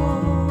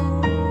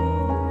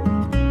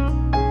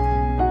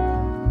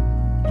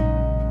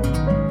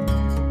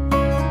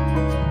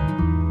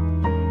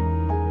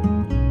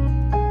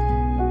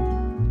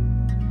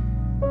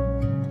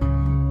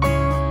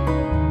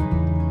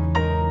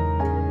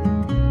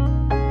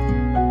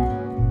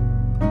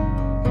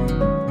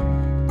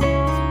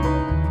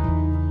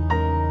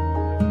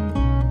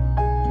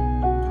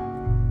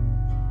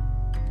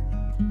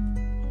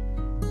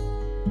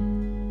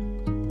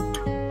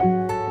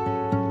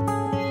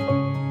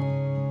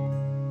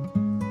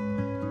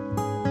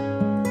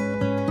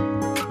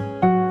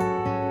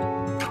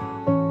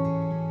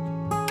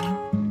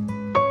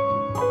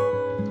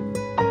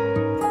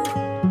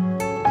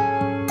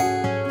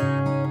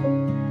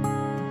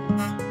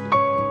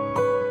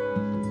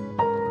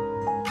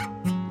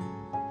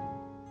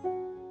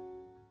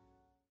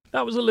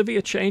 That was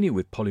Olivia Cheney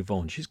with Polly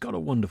Vaughan. She's got a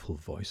wonderful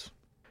voice.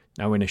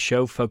 Now, in a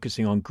show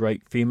focusing on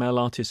great female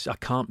artists, I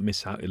can't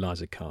miss out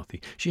Eliza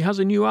Carthy. She has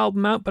a new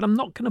album out, but I'm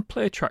not going to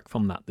play a track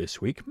from that this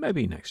week,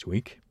 maybe next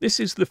week. This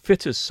is the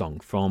Fitters song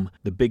from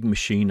the Big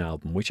Machine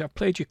album, which I've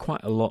played you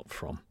quite a lot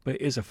from, but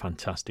it is a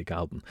fantastic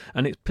album.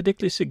 And it's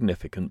particularly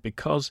significant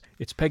because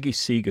it's Peggy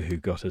Seeger who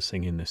got her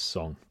singing this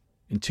song.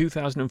 In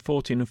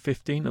 2014 and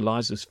 15,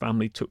 Eliza's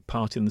family took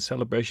part in the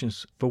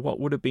celebrations for what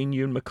would have been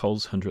Ewan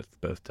McCall's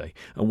 100th birthday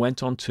and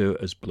went on tour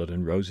as Blood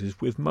and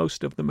Roses with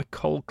most of the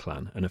McCall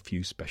clan and a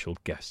few special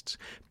guests.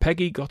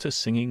 Peggy got her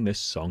singing this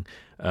song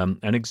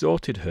and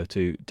exhorted her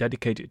to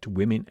dedicate it to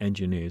women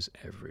engineers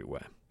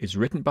everywhere. It's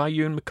written by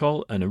Ewan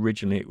McCall, and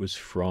originally it was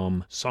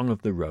from Song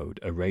of the Road,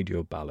 a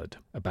radio ballad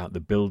about the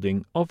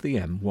building of the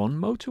M1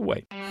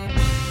 motorway.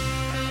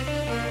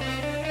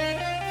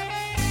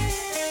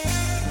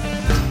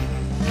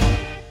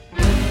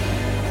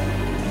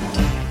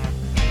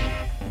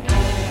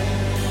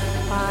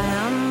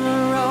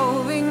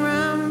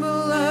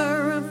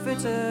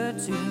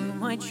 To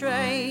my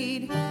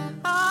trade,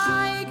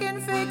 I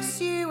can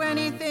fix you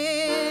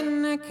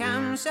anything, a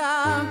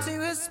camshaft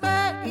to a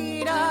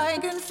spade. I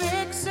can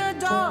fix a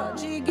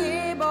dodgy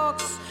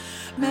gearbox,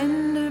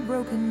 mend a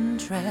broken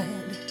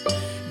tread,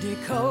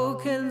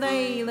 decoke a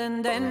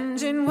Leyland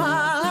engine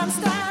while I'm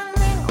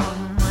standing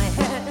on my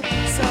head.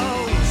 So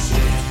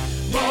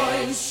shift,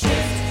 boys,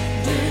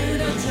 shift, do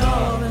the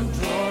job and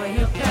draw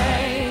your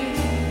pay.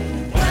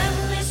 When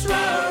this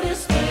road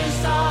is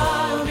finished,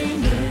 I'll be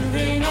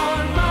moving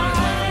on my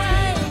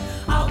way.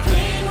 I'll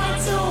clean my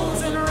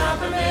tools and wrap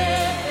them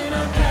in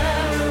a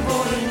pair of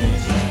oily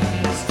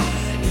jeans.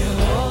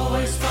 You'll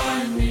always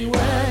find me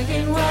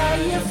working where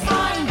you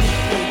find me,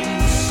 big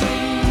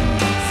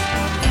machines.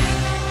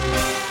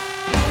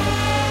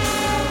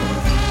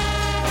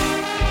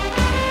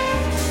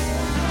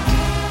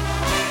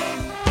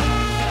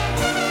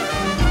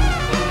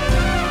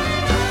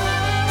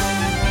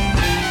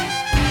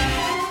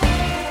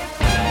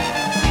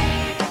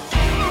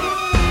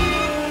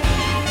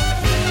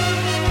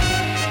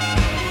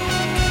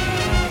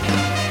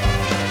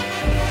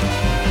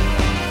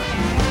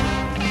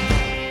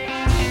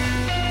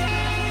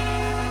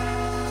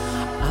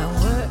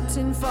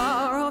 In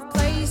far-off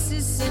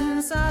places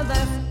since I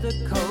left the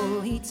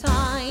coaly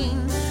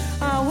time.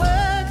 I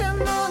work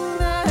among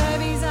the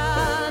heavies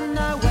and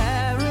I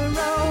wear a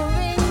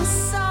roving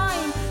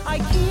sign. I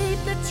keep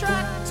the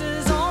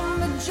tractors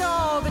on the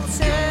job of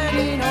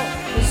turning up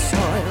the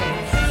soil,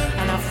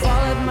 and I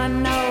followed my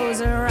nose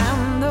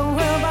around the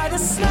world by the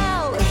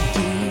smell of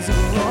diesel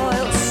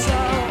oil. So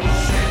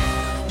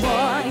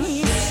boy,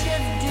 you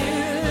should do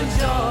the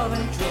job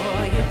and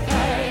draw your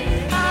pay.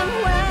 And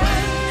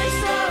when this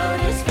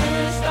road is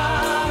finished,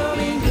 I'll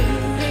be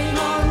moving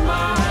on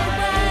my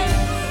way.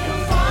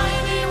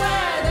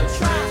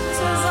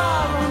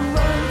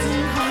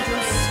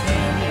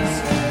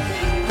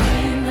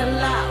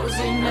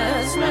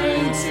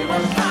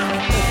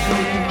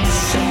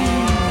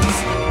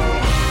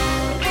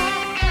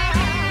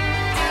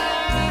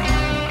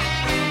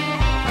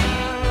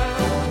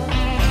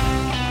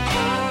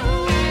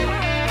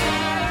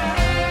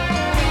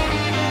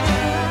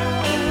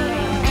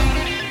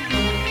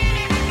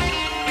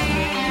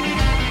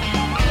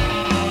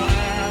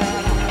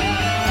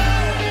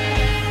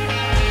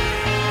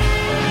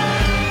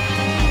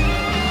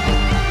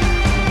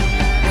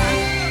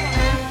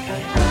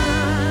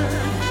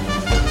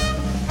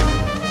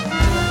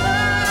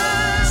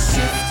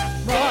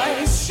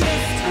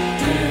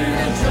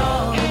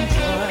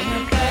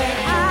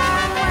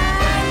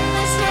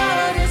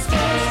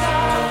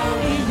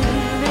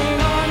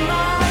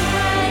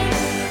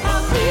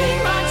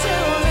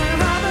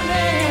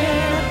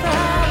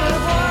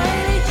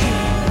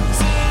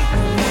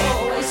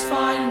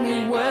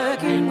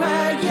 looking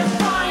where you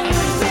find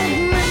the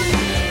pigment.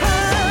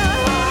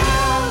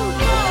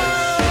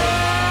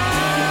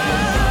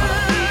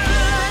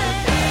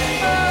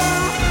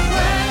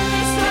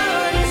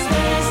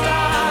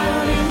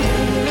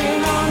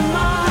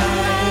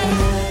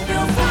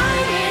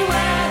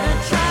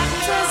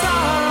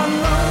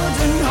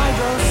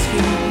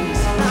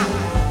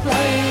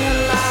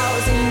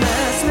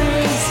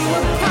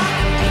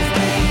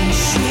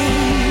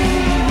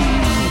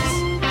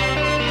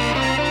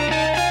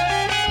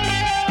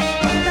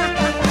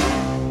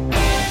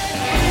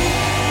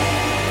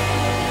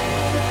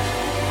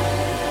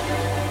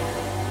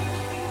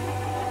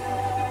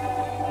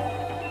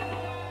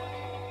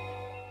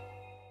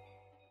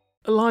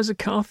 Eliza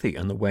Carthy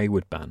and the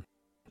Wayward Band.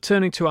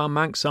 Turning to our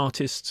Manx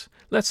artists,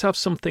 let's have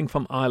something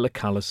from Isla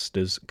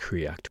Callister's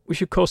Creact,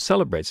 which of course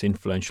celebrates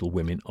influential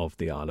women of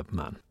the Isle of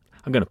Man.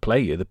 I'm going to play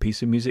you the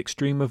piece of music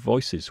Stream of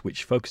Voices,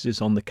 which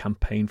focuses on the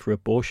campaign for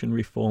abortion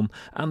reform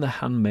and the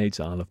Handmaid's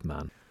Isle of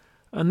Man.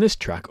 And this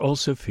track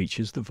also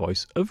features the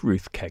voice of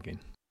Ruth Keggin.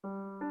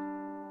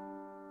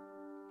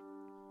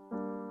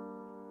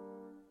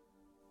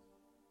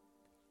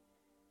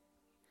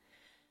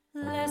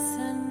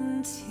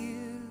 Listen to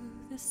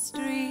the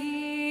stream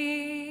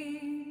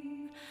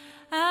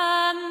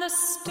and the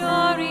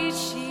story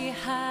she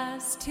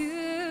has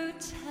to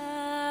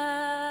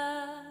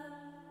tell.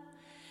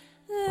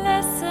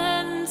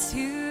 Listen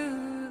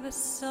to the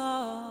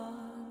song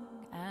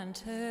and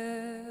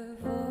her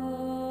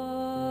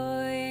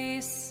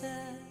voices.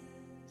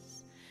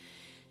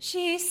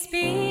 She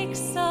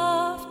speaks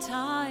of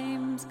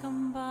times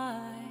gone by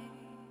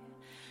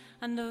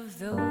and of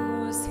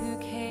those who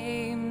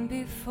came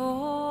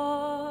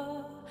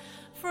before.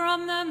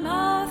 From the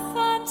mouth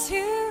unto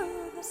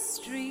the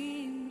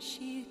stream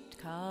she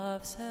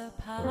carves her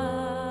path.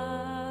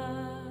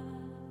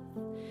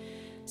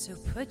 So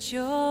put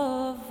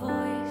your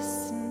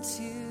voice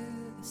into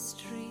the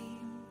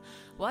stream,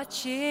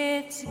 watch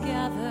it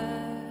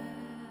gather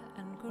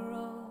and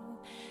grow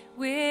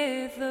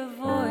with the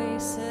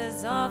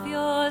voices of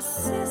your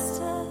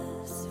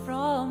sisters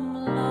from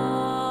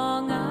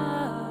long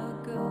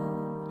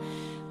ago.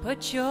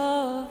 Put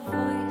your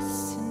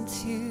voice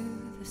into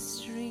the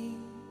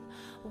stream,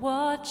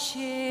 watch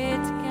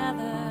it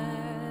gather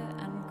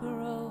and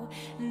grow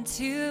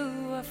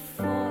into a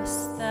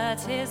force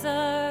that is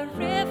a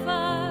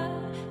river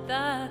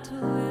that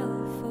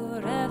will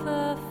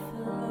forever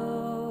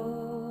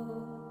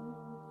flow,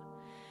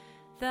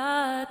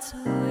 that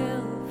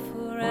will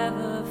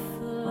forever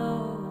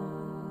flow.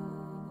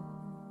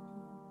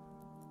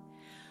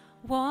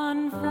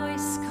 One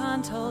voice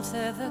can't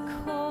alter the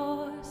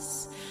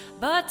course,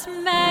 but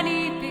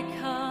many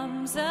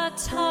becomes a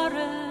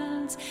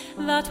torrent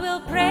that will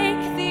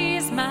break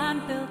these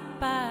man-built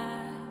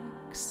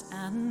banks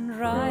and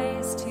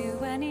rise to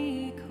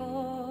any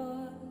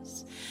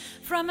cause.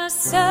 From a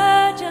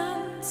surge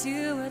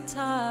to a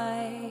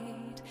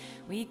tide,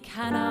 we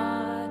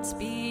cannot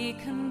be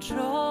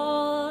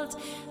controlled.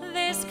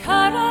 This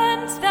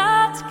current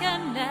that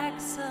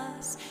connects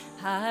us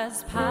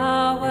has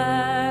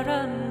power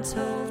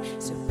untold.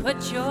 So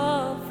put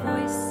your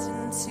voice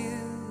into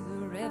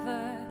the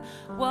river,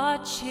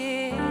 watch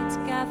it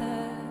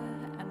gather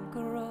and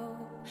grow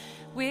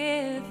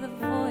with the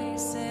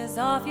voices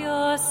of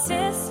your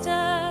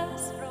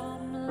sisters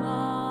from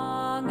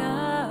long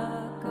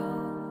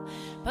ago.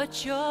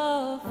 Put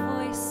your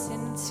voice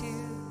into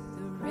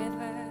the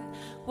river,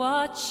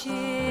 watch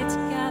it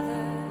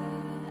gather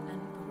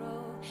and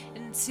grow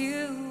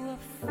into a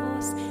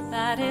force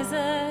that is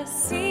a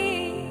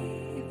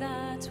sea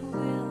that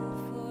will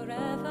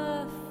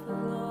forever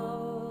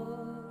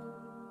flow,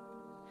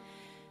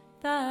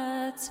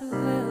 that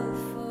will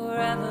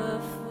forever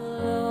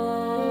flow.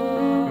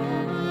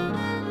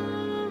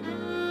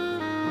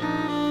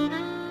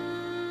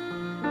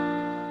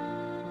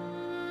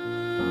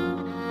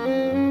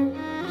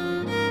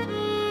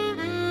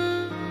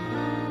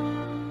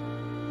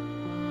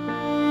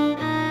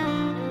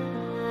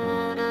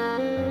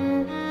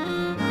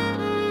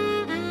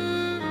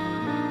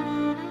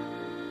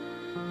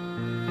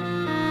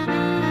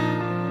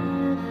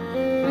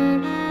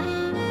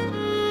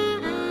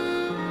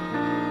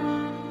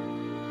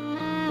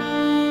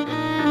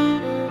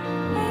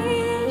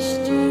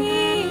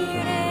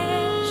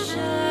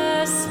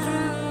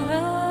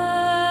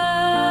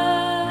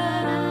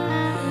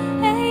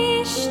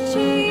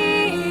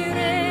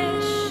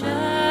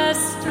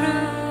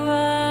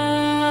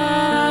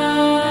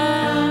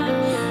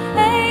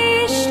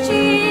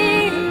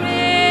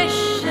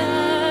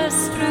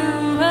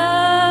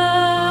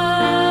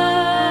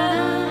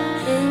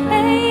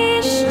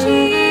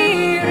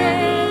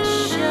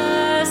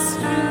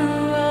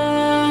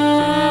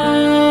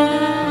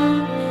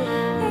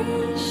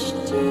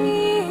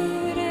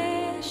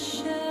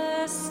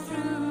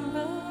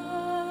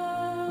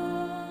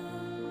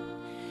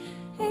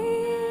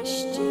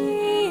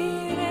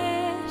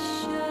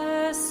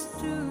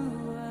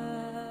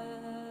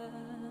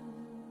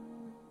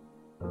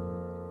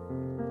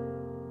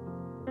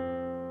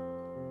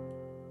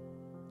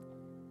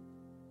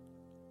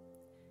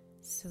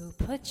 So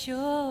put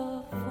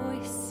your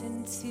voice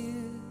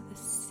into the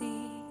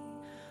sea,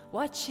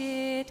 watch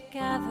it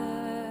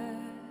gather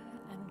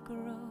and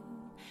grow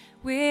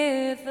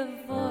with the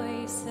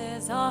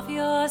voices of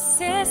your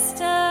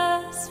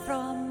sisters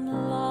from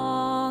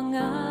long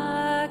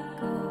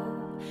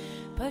ago.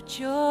 Put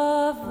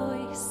your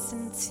voice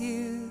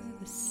into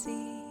the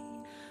sea,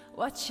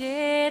 watch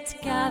it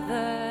gather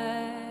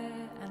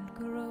and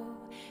grow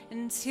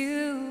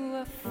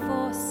into a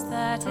force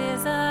that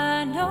is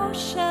an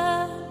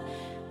ocean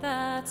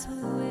that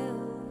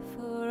will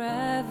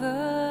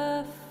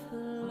forever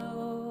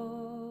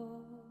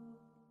flow.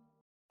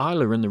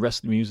 Isla and the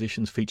rest of the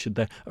musicians featured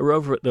there are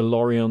over at the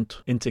Lorient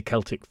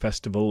Inter-Celtic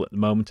Festival at the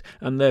moment,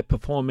 and they're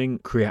performing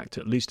Creact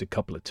at least a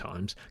couple of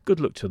times.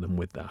 Good luck to them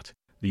with that.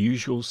 The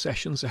usual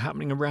sessions are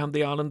happening around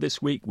the island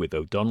this week, with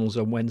O'Donnell's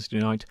on Wednesday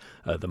night,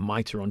 the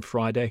Mitre on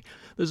Friday.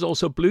 There's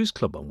also Blues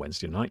Club on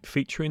Wednesday night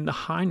featuring the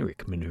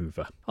Heinrich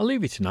Manoeuvre. I'll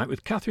leave you tonight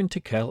with Kathryn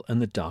Tickell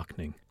and The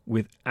Darkening,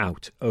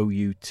 without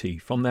OUT,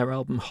 from their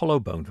album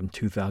Hollowbone from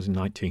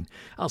 2019.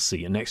 I'll see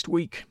you next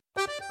week.